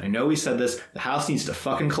end, and I know we said this, the house needs to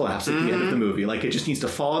fucking collapse at the end of the movie. Like, it just needs to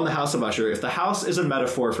fall on the House of Usher. If the house is a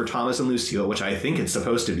metaphor for Thomas and Lucille, which I think it's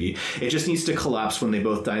supposed to be, it just needs to collapse when they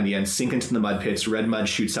both die in the end, sink into the mud pits, red mud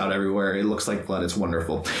shoots out everywhere. It looks like blood. It's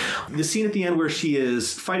wonderful. The scene at the end where she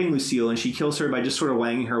is fighting Lucille and she kills her by just sort of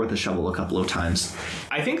wanging her with a shovel a couple of times.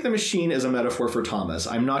 I think the machine is a metaphor for Thomas.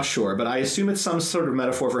 I'm not sure, but I assume it's some sort of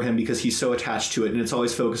metaphor for him because he's so attached to it, and it's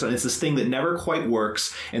always focused on, it's this thing that never quite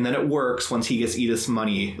works, and then it works once he gets Edith's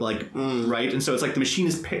money, like, right? And so it's like the machine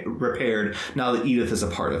is repaired now that Edith is a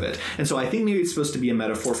part of it. And so I think maybe it's supposed to be a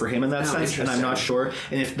metaphor for him in that sense, and I'm not sure.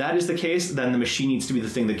 And if that is the case, then the machine needs to be the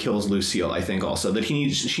thing that kills Lucille, I think also. That she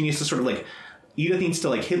needs to sort of, like, Edith needs to,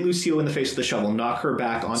 like, hit Lucille in the face with the shovel, knock her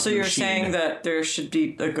back onto the machine. So you're saying that there should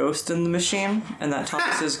be a ghost in the machine, and that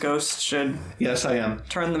Thomas's ghost should... Yes, I am.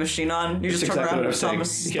 Turn the machine on? You just turn around with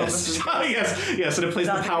Thomas. Yes. Yes, and it plays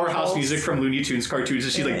the powerhouse music from Looney Tunes cartoons,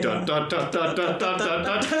 and she's like, dun dun dun dun dun dun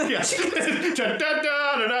dun dun. Yes. Dun dun dun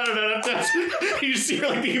dun dun dun. You see her,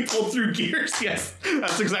 like, being pulled through gears. Yes.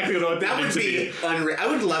 That's exactly what that would be unreal. I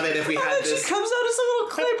would love it if we had this. She comes out as a little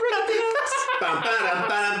clay brick at the end. Bum, ba-dum,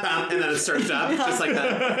 ba-dum, bum, and then it starts up. Just like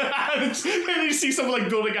that. And you see someone, like,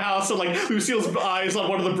 building a house, and, like, Lucille's eyes on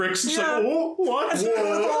one of the bricks, and she's like, oh, what? Through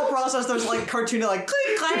the whole process, there's, like, cartoony, like,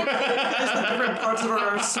 click, clack, as the different parts of her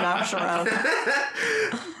are smashed around.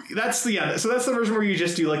 So that's the version where you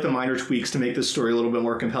just do, like, the minor tweaks to make this story a little bit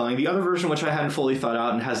more compelling. The other version, which I hadn't fully thought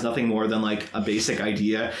out and has nothing more than, like, a basic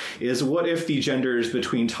idea, is what if the genders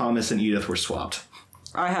between Thomas and Edith were swapped?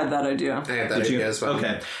 I had that idea. I had that idea as well.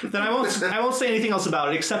 Okay. Then I won't say anything else about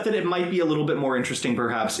it, except that it might be a little bit more interesting,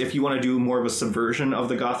 perhaps, if you want to do more of a subversion of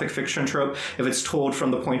the Gothic fiction trope, if it's told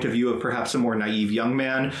from the point of view of perhaps a more naive young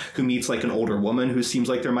man who meets, like, an older woman who seems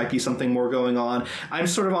like there might be something more going on. I'm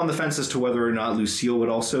sort of on the fence as to whether or not Lucille would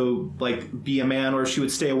also, like, be a man or if she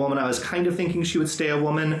would stay a woman. I was kind of thinking she would stay a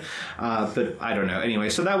woman, but I don't know. Anyway,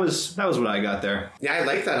 so that was what I got there. Yeah, I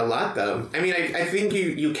like that a lot, though. I mean, I think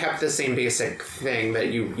you kept the same basic thing,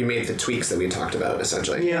 that you made the tweaks that we talked about,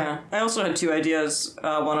 essentially. Yeah. I also had two ideas,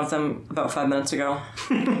 one of them about 5 minutes ago.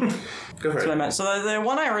 Go for it. What I meant. So the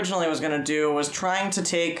one I originally was going to do was trying to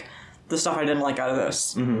take the stuff I didn't like out of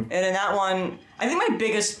this. Mm-hmm. And in that one, I think my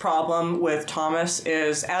biggest problem with Thomas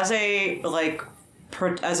is as a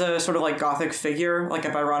sort of, like, Gothic figure, like a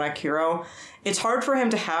Byronic hero, it's hard for him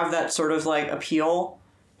to have that sort of, like, appeal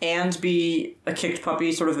and be a kicked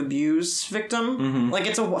puppy sort of abuse victim. Mm-hmm. Like,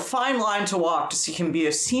 it's a fine line to walk to see him be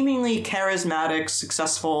a seemingly charismatic,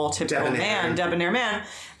 successful, typical debonair man,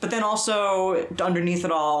 but then also underneath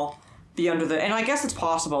it all be under the... And I guess it's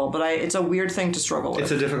possible, but it's a weird thing to struggle with.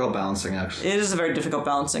 It's a difficult balancing act. It is a very difficult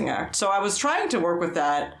balancing act. So I was trying to work with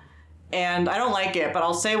that, and I don't like it, but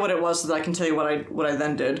I'll say what it was so that I can tell you what I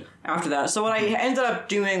then did after that. So what I ended up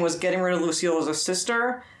doing was getting rid of Lucille as a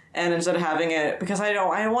sister, And instead of having it, because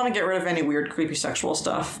I want to get rid of any weird, creepy sexual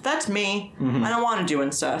stuff. That's me. I don't want to do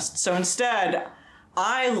incest. So instead,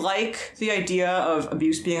 I like the idea of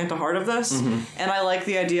abuse being at the heart of this, and I like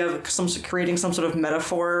the idea of creating some sort of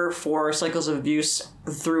metaphor for cycles of abuse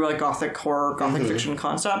through a gothic horror, gothic fiction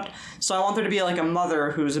concept. So I want there to be like a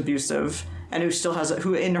mother who's abusive and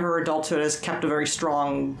who in her adulthood has kept a very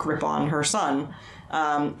strong grip on her son.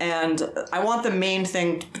 And I want the main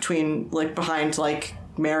thing behind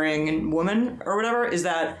marrying a woman or whatever is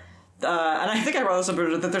that, and I think I wrote this up,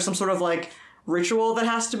 that there's some sort of ritual that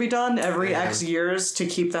has to be done every X years to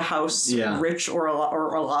keep the house rich or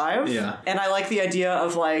alive. Yeah. And I like the idea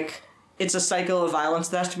of it's a cycle of violence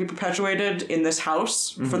that has to be perpetuated in this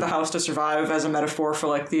house for the house to survive as a metaphor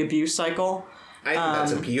for the abuse cycle. I think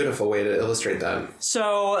that's a beautiful way to illustrate that.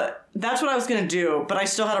 So that's what I was going to do, but I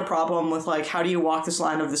still had a problem with how do you walk this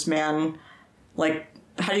line of this man,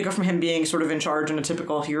 how do you go from him being sort of in charge and a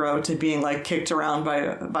typical hero to being kicked around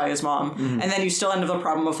by his mom? And then you still end up with the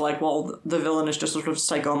problem of the villain is just a sort of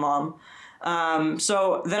psycho mom.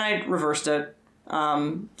 So then I reversed it.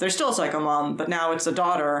 There's still a psycho mom, but now it's a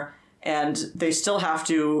daughter, and they still have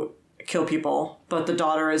to kill people. But the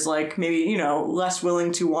daughter is maybe, less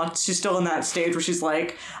willing to want. She's still in that stage where she's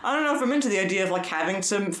I don't know if I'm into the idea of having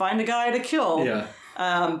to find a guy to kill. Yeah.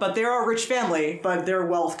 But they're a rich family, but their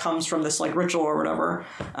wealth comes from this ritual or whatever.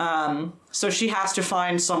 So she has to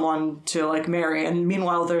find someone to marry. And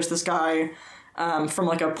meanwhile, there's this guy from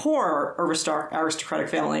a poor aristocratic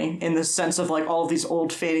family in the sense of all of these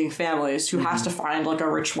old fading families who has to find a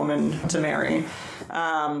rich woman to marry.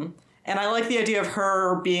 And I like the idea of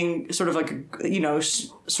her being sort of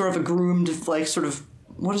sort of a groomed sort of,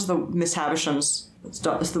 what is the Miss Havishams?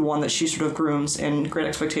 It's the one that she sort of grooms in Great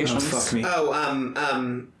Expectations. Oh, fuck me. Oh,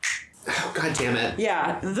 God damn it.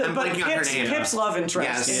 Yeah. But Pip's love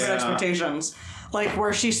interest in Great Expectations.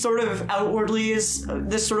 Where she sort of outwardly is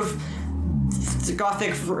this sort of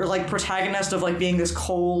gothic, protagonist of, being this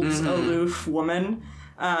cold, aloof woman.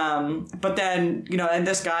 But then, and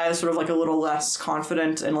this guy is sort of a little less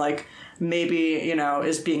confident and maybe,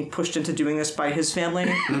 is being pushed into doing this by his family.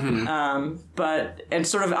 And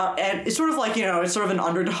it's sort of it's sort of an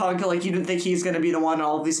underdog. You didn't think he's going to be the one,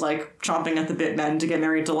 all of these chomping at the bit men to get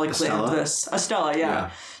married to land this. Estella,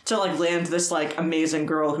 yeah. To land this amazing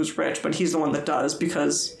girl who's rich, but he's the one that does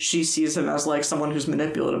because she sees him as someone who's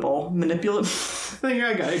malleable. Malleable?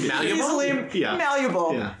 Malleable.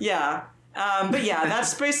 Yeah. But yeah,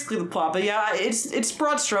 that's basically the plot. But yeah, it's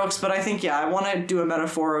broad strokes, but I think, I want to do a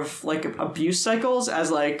metaphor of abuse cycles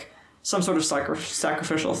as some sort of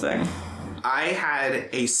sacrificial thing. I had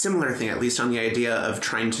a similar thing, at least on the idea of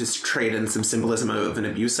trying to trade in some symbolism of an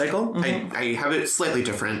abuse cycle. I have it slightly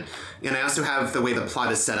different, and I also have the way the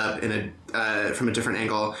plot is set up from a different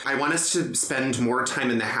angle. I want us to spend more time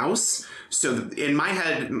in the house. So in my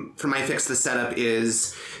head, for my fix, the setup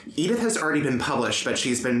is Edith has already been published, but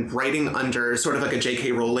she's been writing under sort of a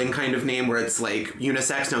J.K. Rowling kind of name where it's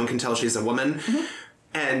unisex, no one can tell she's a woman.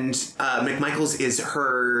 And McMichaels is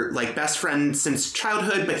her best friend since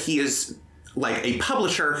childhood, but he is a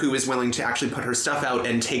publisher who is willing to actually put her stuff out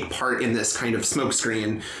and take part in this kind of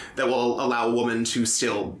smokescreen that will allow a woman to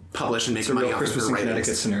still publish and make money off of her writings.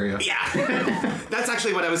 Connecticut scenario. Yeah. That's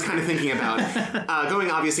actually what I was kind of thinking about.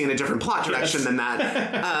 Going obviously in a different plot direction than that.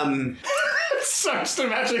 It sucks to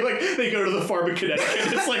imagine they go to the farm in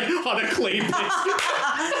Connecticut. It's on a clay pit.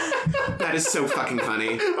 That is so fucking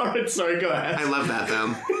funny. Alright, sorry, go ahead. I love that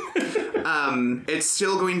though. It's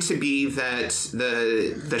still going to be that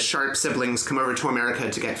the Sharp siblings come over to America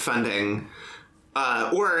to get funding,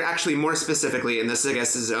 or actually more specifically, and this I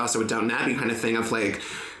guess is also a Downton Abbey kind of thing of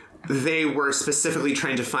they were specifically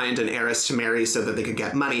trying to find an heiress to marry so that they could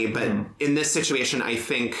get money, but in this situation I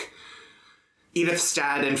think Edith's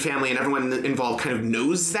dad and family and everyone involved kind of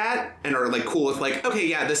knows that and are cool with okay,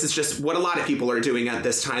 yeah, this is just what a lot of people are doing at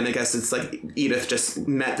this time. I guess it's Edith just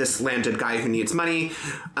met this landed guy who needs money.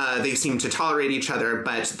 They seem to tolerate each other,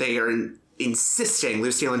 but they are insisting,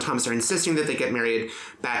 Lucille and Thomas are insisting that they get married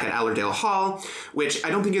back at Allerdale Hall, which I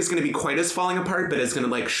don't think is going to be quite as falling apart, but is going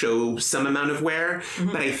to show some amount of wear.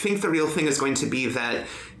 But I think the real thing is going to be that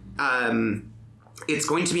it's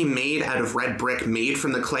going to be made out of red brick made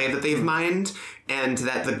from the clay that they've mined, and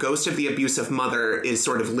that the ghost of the abusive mother is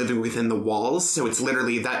sort of living within the walls. So it's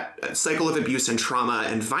literally that cycle of abuse and trauma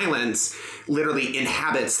and violence literally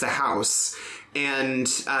inhabits the house. And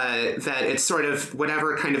that it's sort of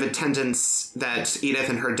whatever kind of attendance that Edith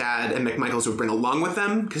and her dad and McMichaels would bring along with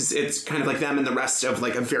them, because it's kind of like them and the rest of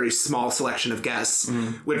like a very small selection of guests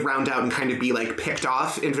would round out and kind of be like picked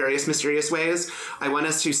off in various mysterious ways. I want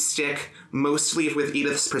us to stick mostly with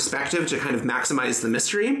Edith's perspective to kind of maximize the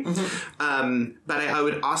mystery. But I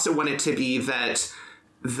would also want it to be that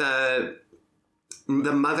the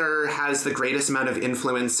mother has the greatest amount of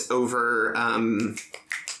influence over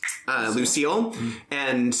Lucille,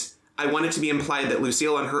 and I want it to be implied that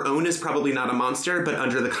Lucille on her own is probably not a monster, but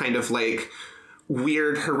under the kind of like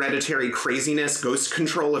weird hereditary craziness, ghost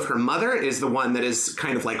control of her mother is the one that is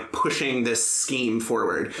kind of like pushing this scheme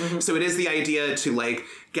forward. So it is the idea to like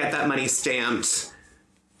get that money stamped,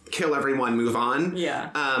 kill everyone, move on.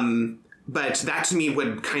 But that to me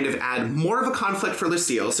would kind of add more of a conflict for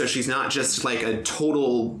Lucille, so she's not just like a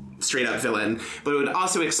total straight up villain, but it would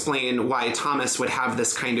also explain why Thomas would have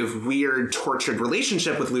this kind of weird, tortured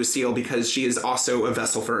relationship with Lucille, because she is also a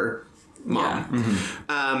vessel for Mom.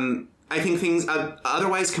 I think things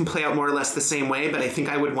otherwise can play out more or less the same way, but I think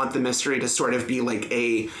I would want the mystery to sort of be like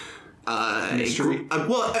an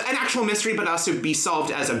actual mystery, but also be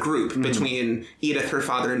solved as a group between Edith, her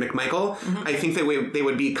father, and McMichael. I think they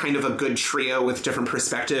would be kind of a good trio with different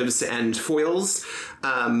perspectives and foils.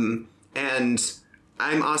 And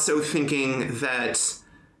I'm also thinking that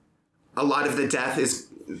a lot of the death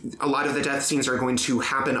scenes are going to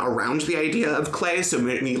happen around the idea of clay. So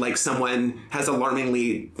maybe like someone has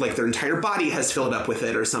alarmingly, like their entire body has filled up with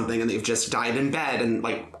it or something, and they've just died in bed and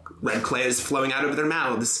like red clay is flowing out of their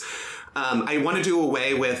mouths. I want to do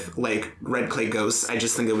away with like red clay ghosts. I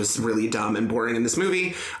just think it was really dumb and boring in this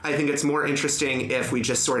movie. I think it's more interesting if we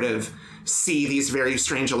just sort of see these very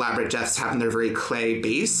strange, elaborate deaths happen. They're very clay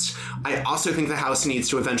based. I also think the house needs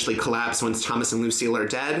to eventually collapse once Thomas and Lucille are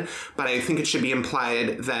dead, but I think it should be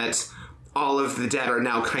implied that all of the dead are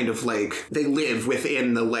now kind of like, they live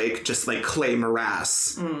within the like, just like clay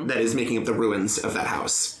morass that is making up the ruins of that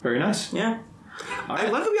house. Very nice. Yeah. I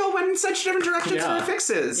love that we all went in such different directions for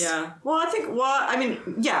fixes. Yeah. Well, I mean,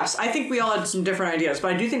 yes, I think we all had some different ideas,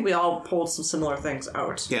 but I do think we all pulled some similar things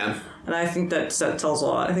out. Yeah. And I think that tells a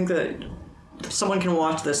lot. I think that someone can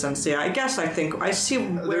watch this and see, I see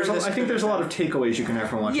where there's a lot of takeaways you can have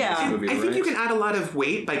from watching this movie, I think you can add a lot of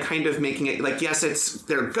weight by kind of making it, like, yes,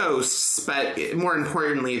 they're ghosts, but more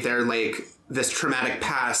importantly, they're like this traumatic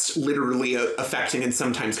past literally affecting and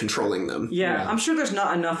sometimes controlling them. Yeah, I'm sure there's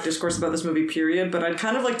not enough discourse about this movie, period, but I'd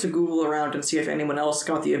kind of like to Google around and see if anyone else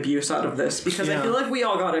got the abuse out of this, because I feel like we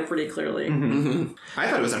all got it pretty clearly. I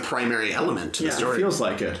thought it was a primary element to the story. It feels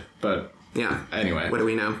like it, but... Yeah. Anyway. What do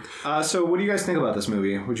we know? So what do you guys think about this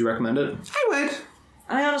movie? Would you recommend it? I would.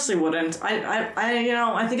 I honestly wouldn't.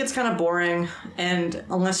 I think it's kind of boring, and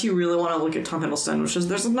unless you really want to look at Tom Hiddleston, which is,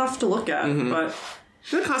 there's enough to look at, but...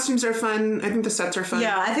 The costumes are fun. I think the sets are fun.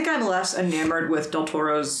 Yeah, I think I'm less enamored with Del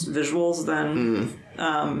Toro's visuals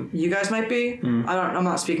than you guys might be. I'm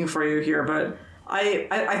not speaking for you here, but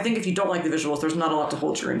I think if you don't like the visuals, there's not a lot to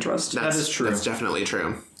hold your interest. That is true. That's definitely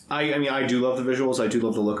true. I mean, I do love the visuals. I do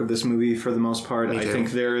love the look of this movie for the most part. I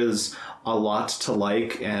think there is a lot to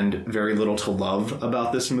like and very little to love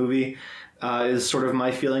about this movie. Is sort of my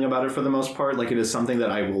feeling about it for the most part. Like, it is something that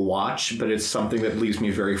I will watch, but it's something that leaves me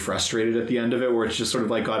very frustrated at the end of it, where it's just sort of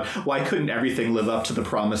like, God, why couldn't everything live up to the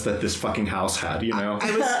promise that this fucking house had, you know?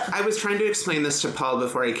 I was trying to explain this to Paul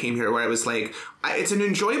before I came here, where I was like, it's an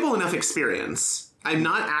enjoyable enough experience. I'm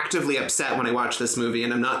not actively upset when I watch this movie,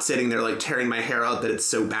 and I'm not sitting there like tearing my hair out that it's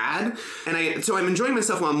so bad. And so I'm enjoying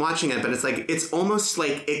myself while I'm watching it, but it's like, it's almost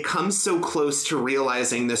like it comes so close to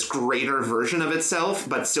realizing this greater version of itself,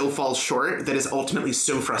 but still falls short, that is ultimately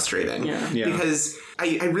so frustrating. Yeah. Because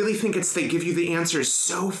I really think they give you the answers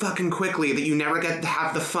so fucking quickly that you never get to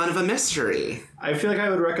have the fun of a mystery. I feel like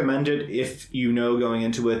I would recommend it if you know going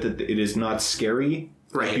into it that it is not scary.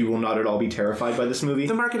 Right. You will not at all be terrified by this movie.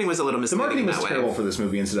 The marketing was a little misleading. The marketing was terrible for this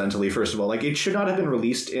movie, incidentally, first of all. Like, it should not have been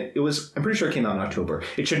released. I'm pretty sure it came out in October.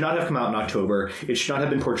 It should not have come out in October. It should not have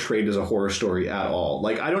been portrayed as a horror story at all.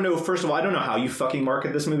 Like, I don't know, first of all, I don't know how you fucking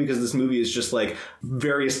market this movie, because this movie is just, like,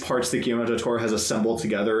 various parts that Guillermo del Toro has assembled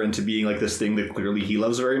together into being, like, this thing that clearly he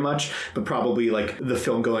loves very much, but probably, like, the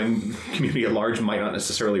film-going community at large might not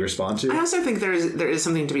necessarily respond to. I also think there is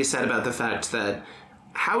something to be said about the fact that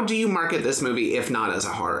how do you market this movie if not as a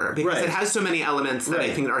horror? Because it has so many elements that I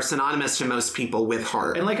think are synonymous to most people with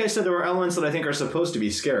horror. And like I said, there are elements that I think are supposed to be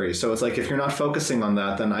scary. So it's like, if you're not focusing on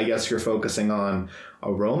that, then I guess you're focusing on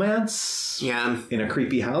a romance. Yeah. In a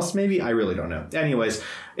creepy house, maybe? I really don't know. Anyways,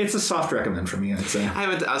 it's a soft recommend for me, I'd say. I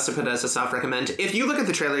would also put it as a soft recommend. If you look at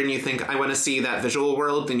the trailer and you think, I want to see that visual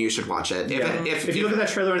world, then you should watch it. If you look at that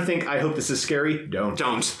trailer and think, I hope this is scary, don't.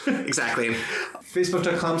 Don't. Exactly.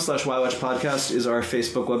 Facebook.com/whywatchpodcast is our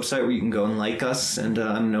Facebook website where you can go and like us and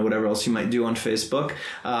I don't know, whatever else you might do on Facebook.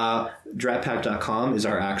 Dratpack.com is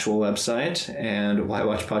our actual website, and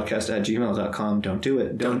whywatchpodcast@gmail.com. Don't do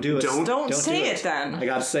it. Don't do it. Don't say it then. I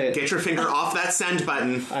gotta say it. Get your finger off that send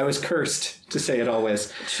button. I was cursed to say it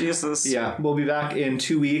always. Jesus. Yeah, we'll be back in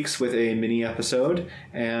 2 weeks with a mini episode,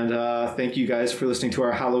 and thank you guys for listening to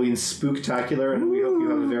our Halloween spooktacular, and we hope you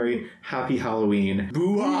have a very happy Halloween.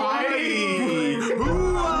 Boo-hi!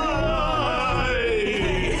 Boo-hi!